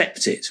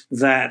accepted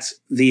that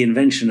the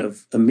invention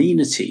of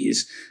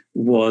amenities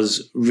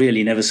was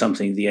really never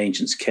something the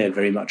ancients cared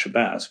very much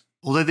about.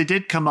 Although they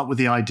did come up with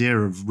the idea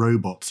of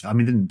robots. I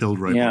mean, they didn't build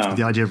robots, but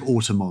the idea of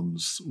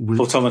automatons.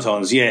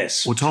 Automatons,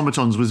 yes.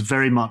 Automatons was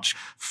very much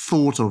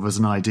thought of as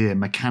an idea,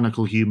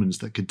 mechanical humans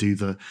that could do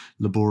the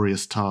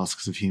laborious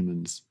tasks of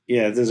humans.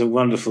 Yeah, there's a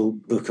wonderful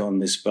book on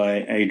this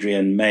by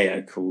Adrienne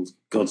Mayer called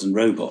Gods and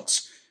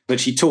Robots. But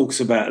she talks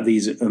about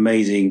these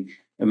amazing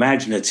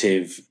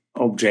imaginative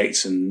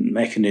objects and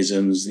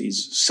mechanisms,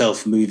 these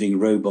self-moving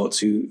robots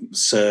who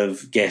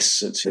serve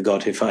guests at the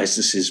god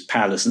Hephaestus's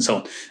palace and so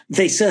on.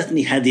 They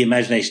certainly had the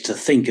imagination to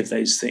think of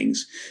those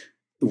things.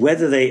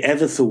 Whether they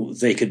ever thought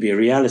they could be a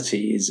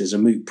reality is a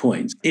moot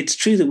point. It's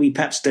true that we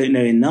perhaps don't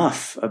know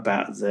enough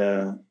about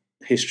the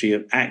history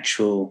of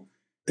actual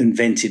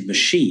invented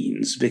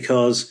machines,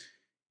 because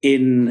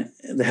in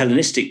the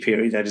Hellenistic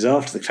period, that is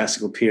after the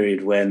classical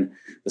period, when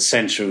the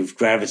center of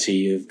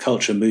gravity of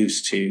culture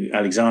moves to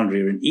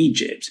Alexandria in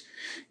Egypt,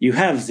 you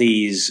have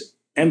these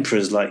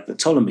emperors like the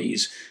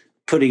Ptolemies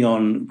putting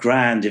on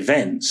grand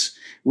events,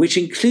 which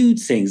include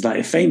things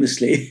like,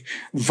 famously,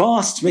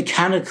 vast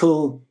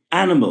mechanical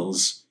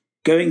animals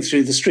going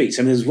through the streets.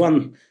 I mean, there's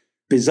one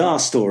bizarre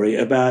story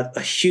about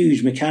a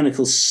huge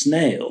mechanical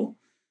snail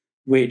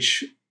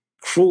which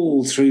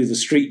crawled through the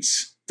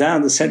streets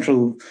down the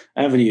central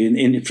avenue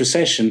in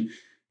procession,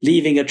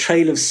 leaving a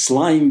trail of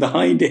slime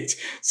behind it.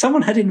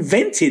 Someone had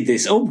invented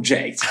this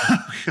object.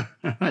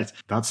 Right.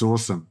 That's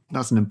awesome.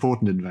 That's an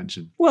important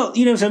invention. Well,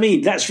 you know what I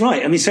mean? That's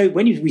right. I mean, so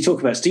when we talk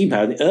about steam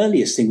power, the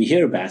earliest thing we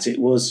hear about it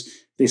was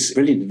this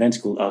brilliant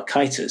inventor called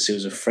Archimedes, who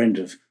was a friend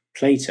of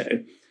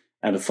Plato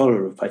and a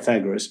follower of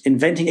Pythagoras,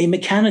 inventing a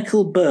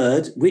mechanical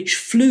bird which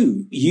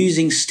flew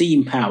using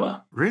steam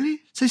power. Really?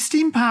 So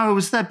steam power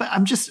was there, but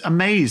I'm just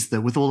amazed that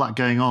with all that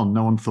going on,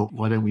 no one thought,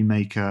 why don't we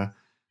make a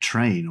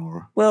train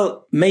or...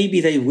 Well, maybe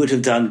they would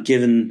have done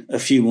given a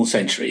few more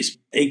centuries.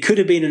 It could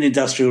have been an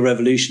industrial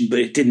revolution, but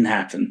it didn't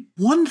happen.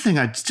 One thing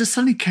I just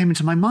suddenly came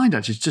into my mind,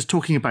 actually, just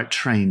talking about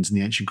trains in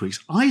the ancient Greeks.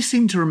 I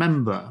seem to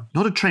remember,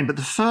 not a train, but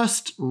the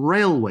first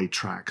railway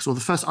tracks, or the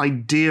first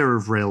idea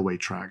of railway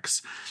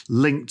tracks,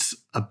 linked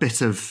a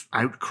bit of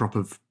outcrop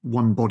of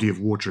one body of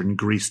water in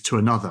Greece to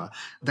another.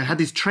 They had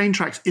these train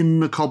tracks in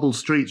the cobbled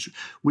streets,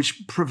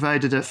 which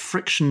provided a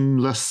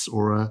frictionless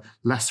or a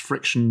less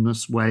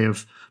frictionless way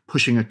of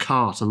pushing a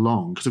cart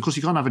along. Because, of course,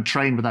 you can't have a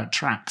train without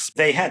tracks.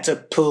 They had to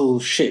pull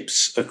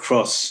ships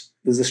across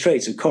the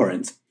Straits of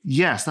Corinth.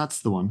 Yes, that's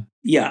the one.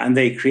 Yeah, and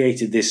they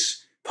created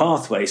this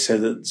pathway so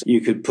that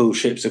you could pull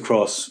ships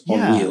across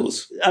on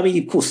wheels. I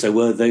mean, of course, there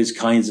were those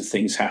kinds of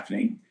things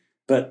happening,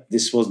 but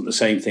this wasn't the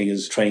same thing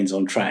as trains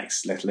on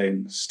tracks, let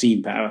alone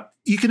steam power.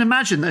 You can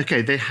imagine,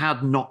 okay, they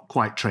had not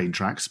quite train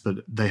tracks, but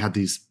they had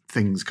these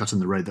things cut in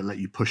the road that let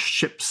you push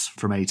ships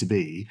from A to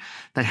B.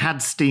 They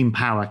had steam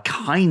power,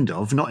 kind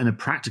of, not in a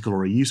practical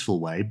or a useful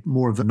way,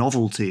 more of a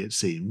novelty, it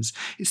seems.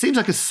 It seems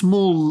like a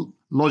small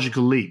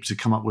logical leap to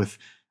come up with,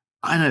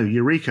 I know,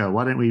 Eureka,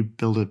 why don't we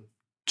build a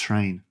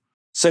train?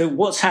 So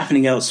what's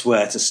happening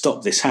elsewhere to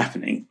stop this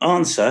happening?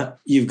 Answer,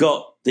 you've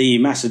got the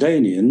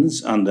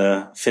Macedonians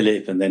under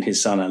Philip and then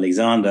his son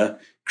Alexander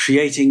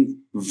creating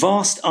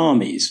vast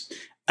armies.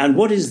 And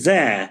what is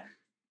their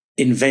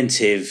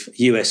inventive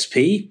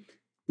USP?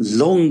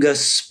 Longer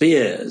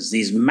spears,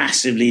 these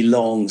massively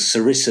long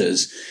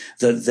sarissas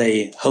that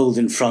they hold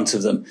in front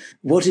of them.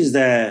 What is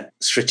their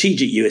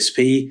strategic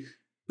USP?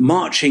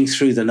 Marching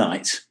through the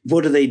night.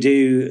 What do they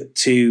do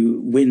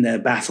to win their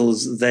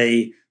battles?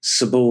 They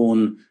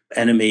suborn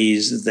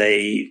enemies,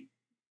 they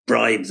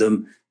bribe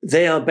them.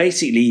 They are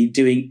basically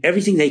doing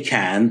everything they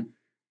can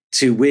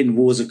to win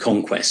wars of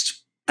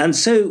conquest. And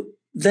so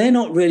they're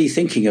not really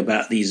thinking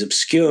about these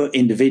obscure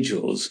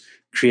individuals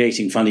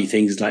creating funny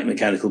things like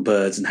mechanical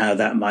birds and how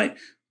that might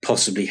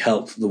possibly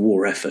help the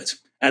war effort.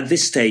 At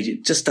this stage,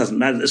 it just doesn't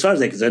matter. As far as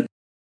they're concerned,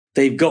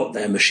 they've got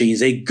their machines.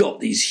 They've got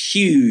these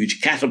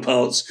huge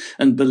catapults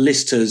and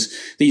ballistas,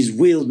 these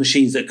wheeled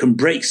machines that can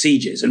break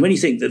sieges. And when you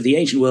think that the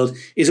ancient world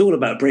is all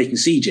about breaking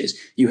sieges,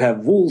 you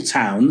have walled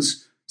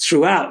towns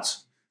throughout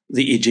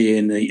the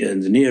Aegean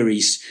and the Near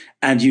East,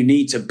 and you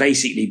need to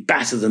basically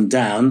batter them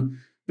down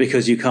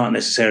because you can't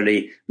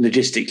necessarily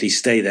logistically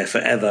stay there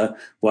forever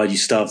while you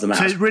starve them out.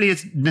 So it really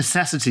is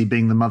necessity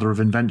being the mother of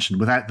invention.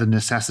 Without the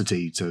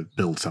necessity to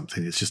build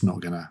something, it's just not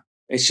going to...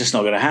 It's just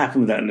not going to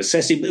happen without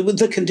necessity, but with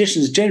the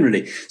conditions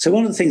generally. So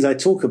one of the things I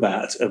talk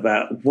about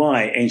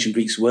why ancient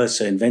Greeks were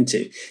so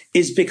inventive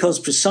is because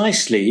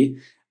precisely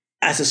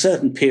at a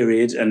certain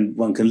period, and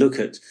one can look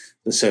at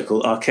the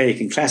so-called archaic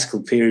and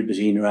classical period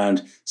between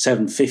around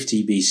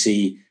 750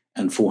 BC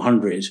and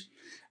 400,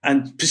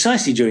 and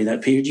precisely during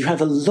that period, you have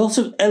a lot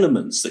of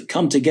elements that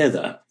come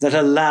together that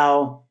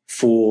allow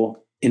for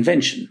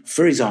invention.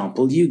 For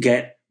example, you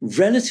get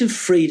relative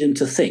freedom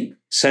to think.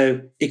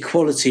 So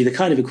equality, the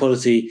kind of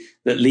equality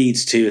that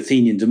leads to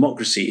Athenian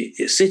democracy,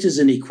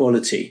 citizen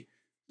equality,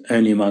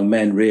 only among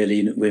men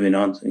really, women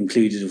aren't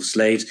included, or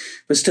slaves,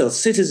 but still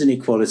citizen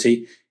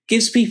equality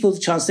gives people the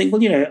chance to think,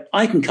 well,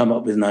 I can come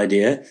up with an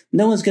idea.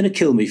 No one's going to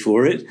kill me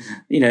for it.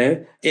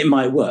 It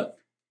might work.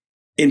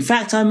 In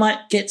fact, I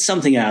might get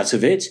something out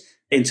of it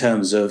in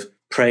terms of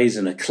praise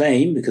and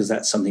acclaim, because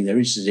that's something they're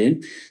interested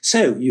in.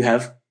 So you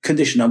have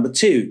condition number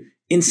 2,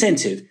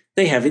 incentive.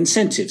 They have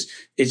incentives.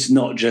 It's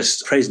not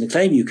just praise and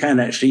acclaim. You can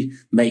actually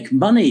make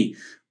money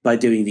by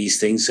doing these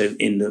things. So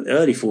in the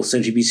early 4th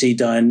century BC,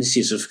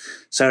 Dionysius of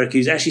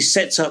Syracuse actually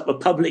sets up a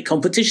public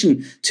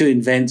competition to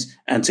invent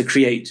and to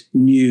create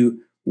new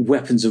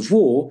weapons of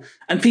war.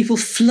 And people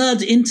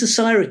flood into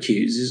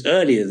Syracuse. It's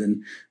earlier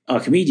than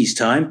Archimedes'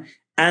 time.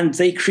 And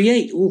they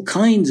create all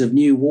kinds of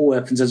new war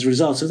weapons as a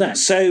result of that.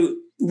 So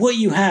what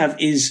you have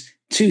is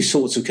 2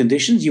 sorts of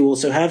conditions. You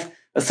also have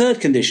a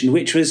third condition,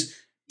 which was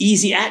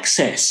easy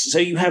access. So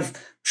you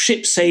have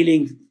ships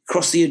sailing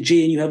across the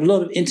Aegean. You have a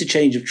lot of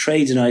interchange of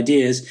trades and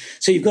ideas.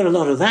 So you've got a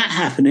lot of that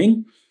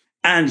happening.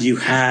 And you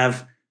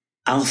have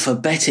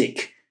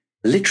alphabetic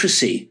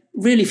literacy.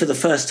 Really, for the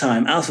first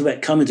time,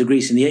 alphabet come into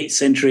Greece in the 8th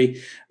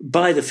century.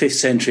 By the 5th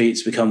century,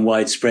 it's become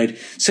widespread.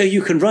 So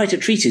you can write a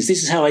treatise.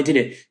 This is how I did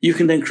it. You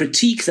can then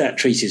critique that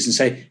treatise and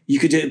say, you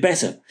could do it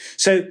better.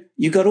 So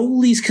you've got all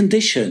these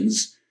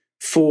conditions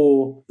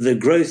for the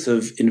growth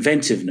of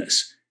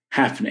inventiveness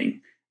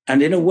happening.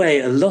 And in a way,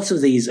 a lot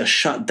of these are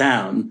shut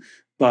down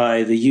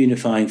by the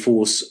unifying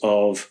force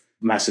of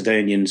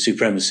Macedonian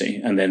supremacy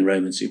and then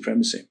Roman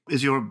supremacy.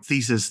 Is your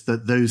thesis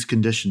that those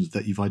conditions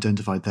that you've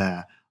identified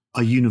there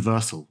are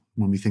universal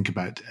when we think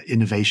about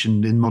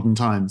innovation in modern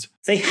times?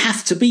 They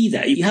have to be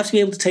there. You have to be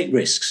able to take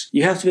risks.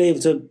 You have to be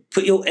able to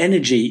put your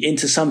energy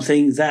into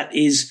something that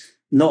is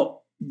not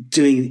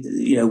doing,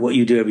 what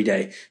you do every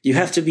day. You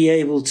have to be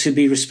able to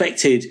be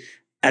respected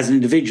as an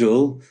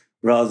individual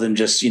rather than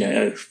just,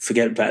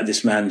 forget about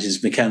this man and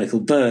his mechanical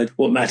bird.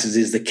 What matters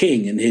is the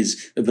king and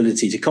his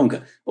ability to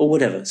conquer or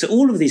whatever. So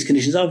all of these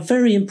conditions are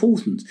very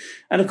important.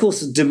 And of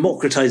course, the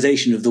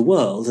democratization of the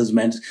world has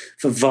meant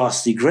for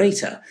vastly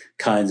greater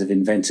kinds of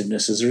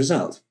inventiveness as a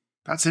result.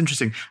 That's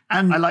interesting.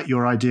 And I like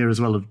your idea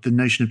as well of the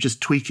notion of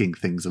just tweaking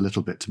things a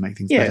little bit to make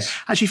things better.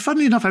 Actually,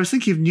 funnily enough, I was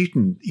thinking of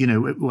Newton.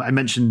 I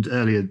mentioned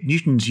earlier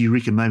Newton's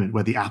Eureka moment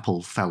where the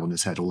apple fell on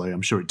his head, although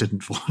I'm sure it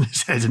didn't fall on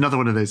his head. Another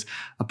one of those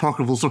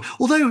apocryphal stories.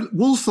 Although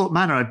Woolsthorpe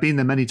Manor, I've been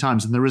there many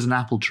times and there is an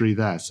apple tree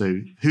there.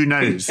 So who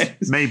knows?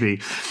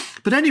 Maybe.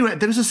 But anyway,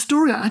 there was a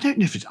story. I don't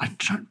know if I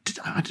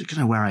don't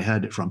know where I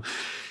heard it from.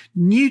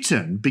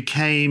 Newton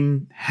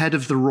became head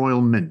of the Royal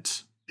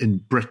Mint in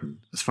Britain,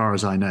 as far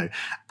as I know.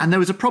 And there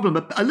was a problem,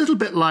 a little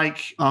bit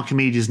like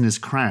Archimedes and his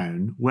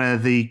crown, where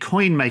the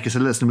coin maker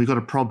said, listen, we've got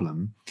a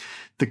problem.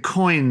 The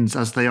coins,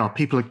 as they are,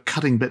 people are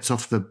cutting bits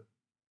off the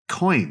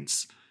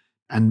coins.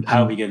 And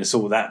how are we going to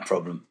sort that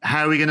problem?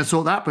 How are we going to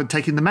sort that? But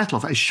taking the metal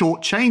off. A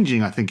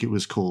short-changing, I think it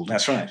was called.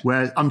 That's right.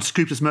 Where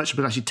unscrupulous merchants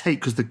would actually take,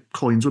 because the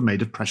coins were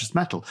made of precious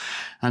metal.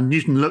 And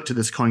Newton looked at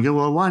this coin and go,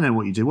 well, I know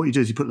what you do. What you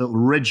do is you put a little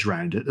ridge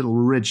around it,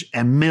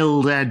 a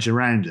milled edge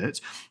around it.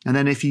 And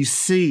then if you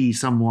see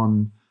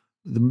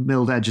the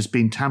milled edge has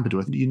been tampered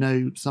with, you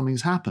know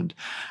something's happened.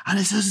 And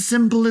it's a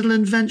simple little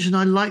invention.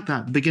 I like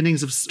that.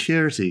 Beginnings of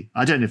security.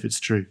 I don't know if it's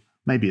true.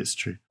 Maybe it's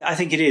true. I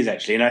think it is,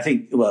 actually. And I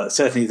think, well,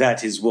 certainly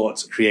that is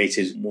what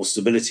created more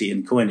stability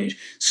in coinage.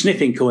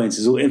 Snipping coins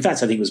in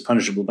fact, I think it was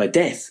punishable by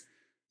death.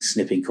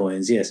 Snipping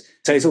coins, yes.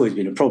 So it's always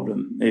been a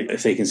problem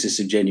if they consist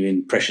of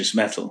genuine precious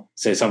metal.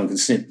 So someone can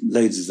snip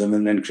loads of them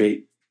and then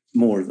create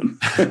more of them.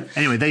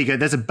 Anyway, there you go.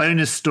 There's a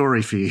bonus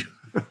story for you.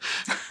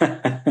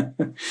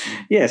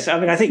 Yes, I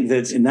mean, I think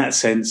that in that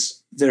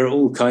sense, there are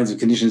all kinds of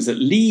conditions that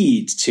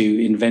lead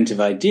to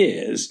inventive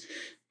ideas,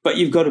 but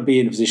you've got to be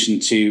in a position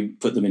to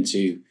put them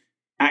into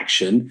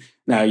action.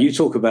 Now, you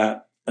talk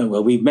about,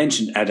 we've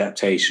mentioned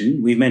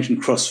adaptation, we've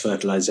mentioned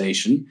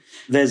cross-fertilization.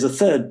 There's a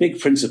third big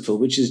principle,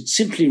 which is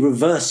simply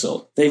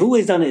reversal. They've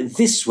always done it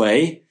this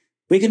way,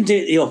 we can do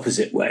it the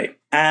opposite way.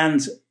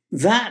 And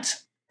that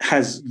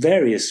has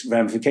various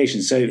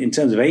ramifications. So in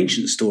terms of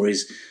ancient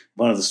stories,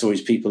 one of the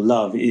stories people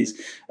love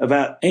is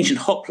about ancient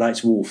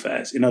hoplites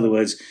warfares. In other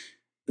words,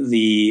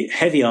 the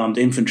heavy-armed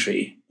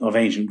infantry of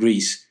ancient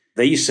Greece,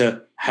 they used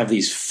to have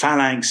these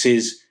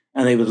phalanxes,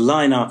 and they would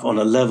line up on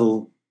a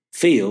level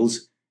field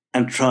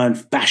and try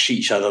and bash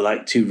each other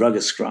like two rugger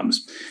scrums.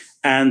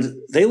 And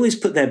they always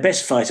put their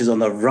best fighters on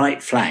the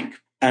right flank.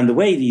 And the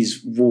way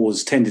these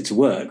wars tended to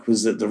work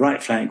was that the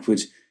right flank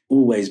would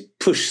always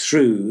push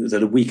through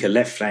the weaker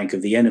left flank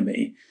of the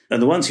enemy. And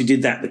the ones who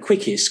did that the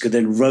quickest could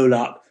then roll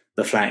up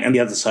the flank, and the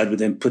other side would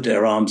then put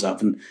their arms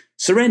up and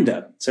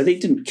surrender. So they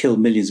didn't kill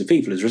millions of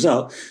people as a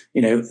result.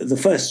 The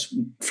first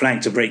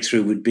flank to break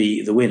through would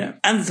be the winner.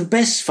 And the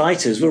best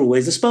fighters were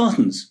always the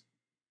Spartans.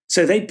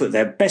 So they'd put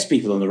their best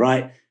people on the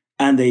right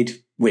and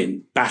they'd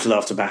win battle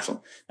after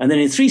battle. And then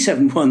in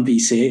 371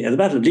 BC, at the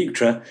Battle of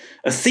Leuctra,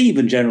 a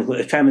Theban general called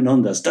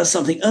Epaminondas does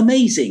something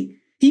amazing.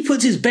 He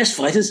puts his best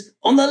fighters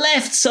on the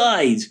left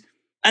side.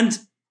 And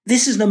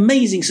this is an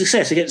amazing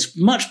success against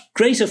much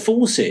greater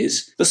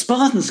forces. The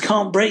Spartans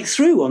can't break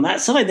through on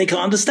that side. They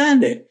can't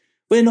understand it.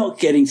 We're not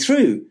getting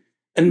through.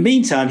 And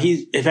meantime,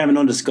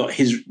 Epaminondas got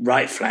his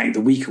right flank,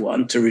 the weaker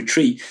one, to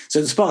retreat. So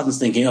the Spartans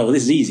thinking, oh, well,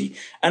 this is easy.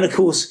 And of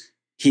course,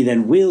 he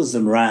then wheels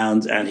them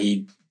round and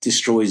he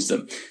destroys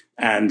them.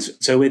 And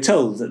so we're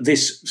told that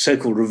this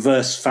so-called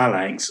reverse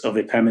phalanx of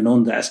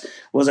Epaminondas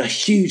was a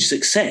huge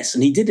success.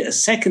 And he did it a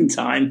second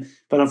time,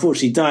 but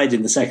unfortunately died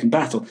in the second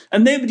battle.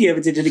 And nobody ever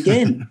did it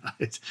again.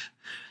 Right.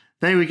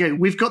 There we go.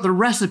 We've got the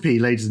recipe,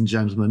 ladies and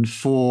gentlemen,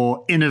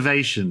 for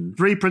innovation.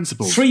 3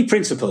 principles. 3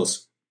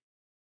 principles.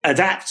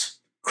 Adapt,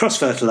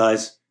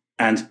 cross-fertilize,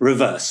 and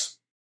reverse.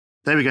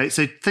 There we go.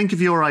 So think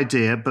of your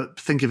idea, but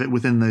think of it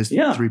within those 3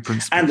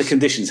 principles. And the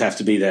conditions have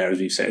to be there, as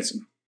we've said.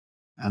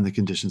 And the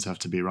conditions have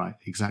to be right.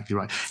 Exactly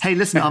right. Hey,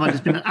 listen, Ahmed,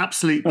 it's been an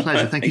absolute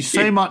pleasure. Thank you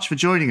so much for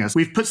joining us.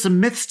 We've put some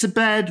myths to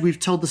bed. We've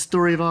told the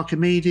story of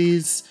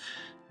Archimedes.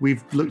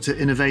 We've looked at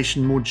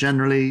innovation more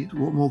generally.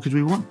 What more could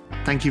we want?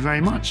 Thank you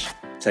very much.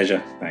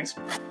 Pleasure. Thanks.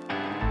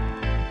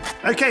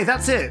 Okay,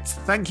 that's it.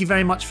 Thank you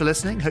very much for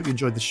listening. Hope you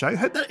enjoyed the show.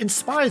 Hope that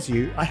inspires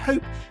you. I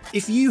hope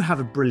if you have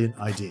a brilliant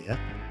idea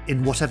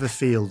in whatever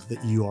field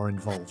that you are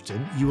involved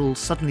in, you will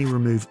suddenly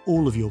remove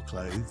all of your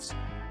clothes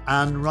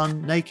and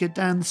run naked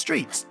down the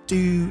streets.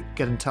 Do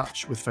get in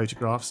touch with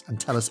photographs and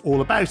tell us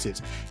all about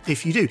it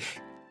if you do.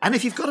 And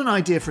if you've got an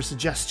idea for a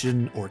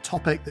suggestion or a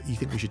topic that you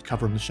think we should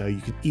cover on the show, you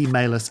can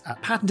email us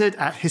at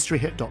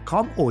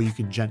patented@historyhit.com, or you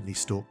can gently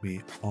stalk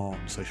me on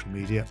social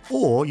media,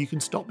 or you can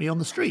stop me on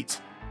the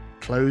streets,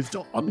 clothed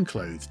or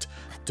unclothed,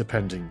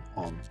 depending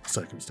on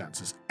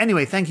circumstances.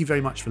 Anyway, thank you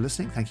very much for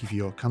listening. Thank you for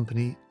your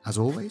company, as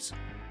always.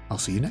 I'll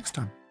see you next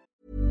time.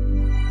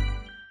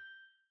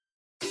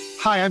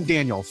 Hi, I'm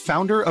Daniel,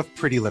 founder of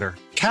Pretty Litter.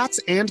 Cats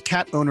and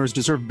cat owners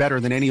deserve better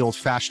than any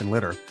old-fashioned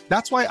litter.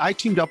 That's why I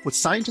teamed up with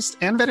scientists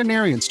and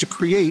veterinarians to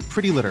create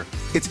Pretty Litter.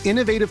 Its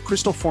innovative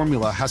crystal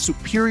formula has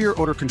superior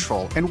odor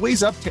control and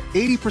weighs up to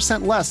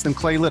 80% less than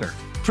clay litter.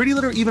 Pretty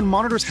Litter even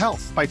monitors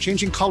health by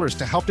changing colors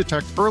to help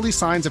detect early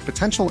signs of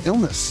potential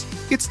illness.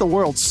 It's the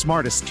world's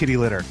smartest kitty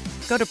litter.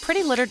 Go to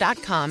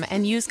prettylitter.com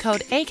and use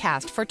code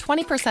ACAST for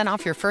 20%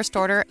 off your first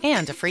order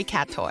and a free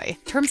cat toy.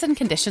 Terms and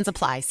conditions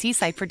apply. See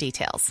site for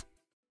details.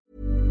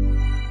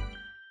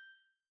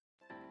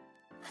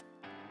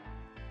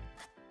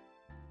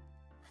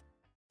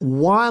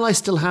 While I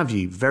still have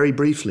you, very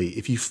briefly,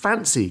 if you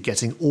fancy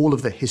getting all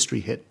of the History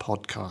Hit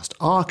podcast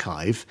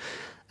archive,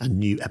 and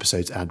new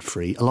episodes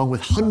ad-free, along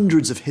with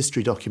hundreds of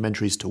history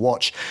documentaries to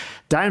watch.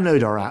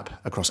 Download our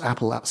app across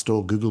Apple App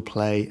Store, Google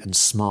Play and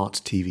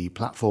smart TV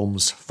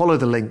platforms. Follow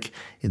the link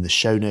in the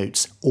show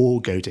notes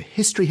or go to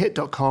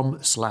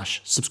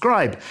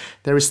historyhit.com/subscribe.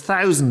 There is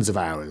thousands of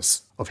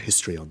hours of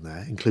history on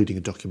there, including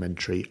a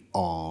documentary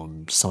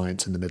on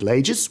science in the Middle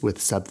Ages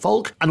with Seb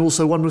Falk, and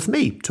also one with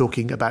me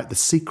talking about the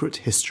secret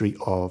history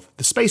of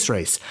the space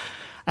race.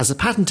 As a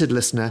patented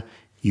listener,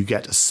 you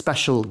get a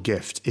special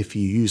gift if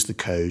you use the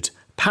code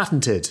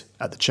PATENTED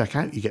at the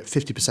checkout. You get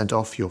 50%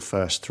 off your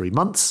first 3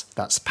 months.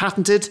 That's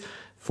PATENTED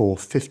for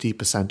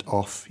 50%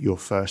 off your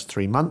first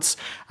 3 months.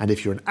 And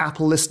if you're an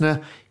Apple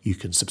listener, you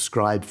can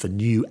subscribe for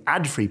new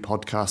ad-free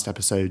podcast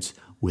episodes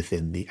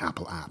within the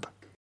Apple app.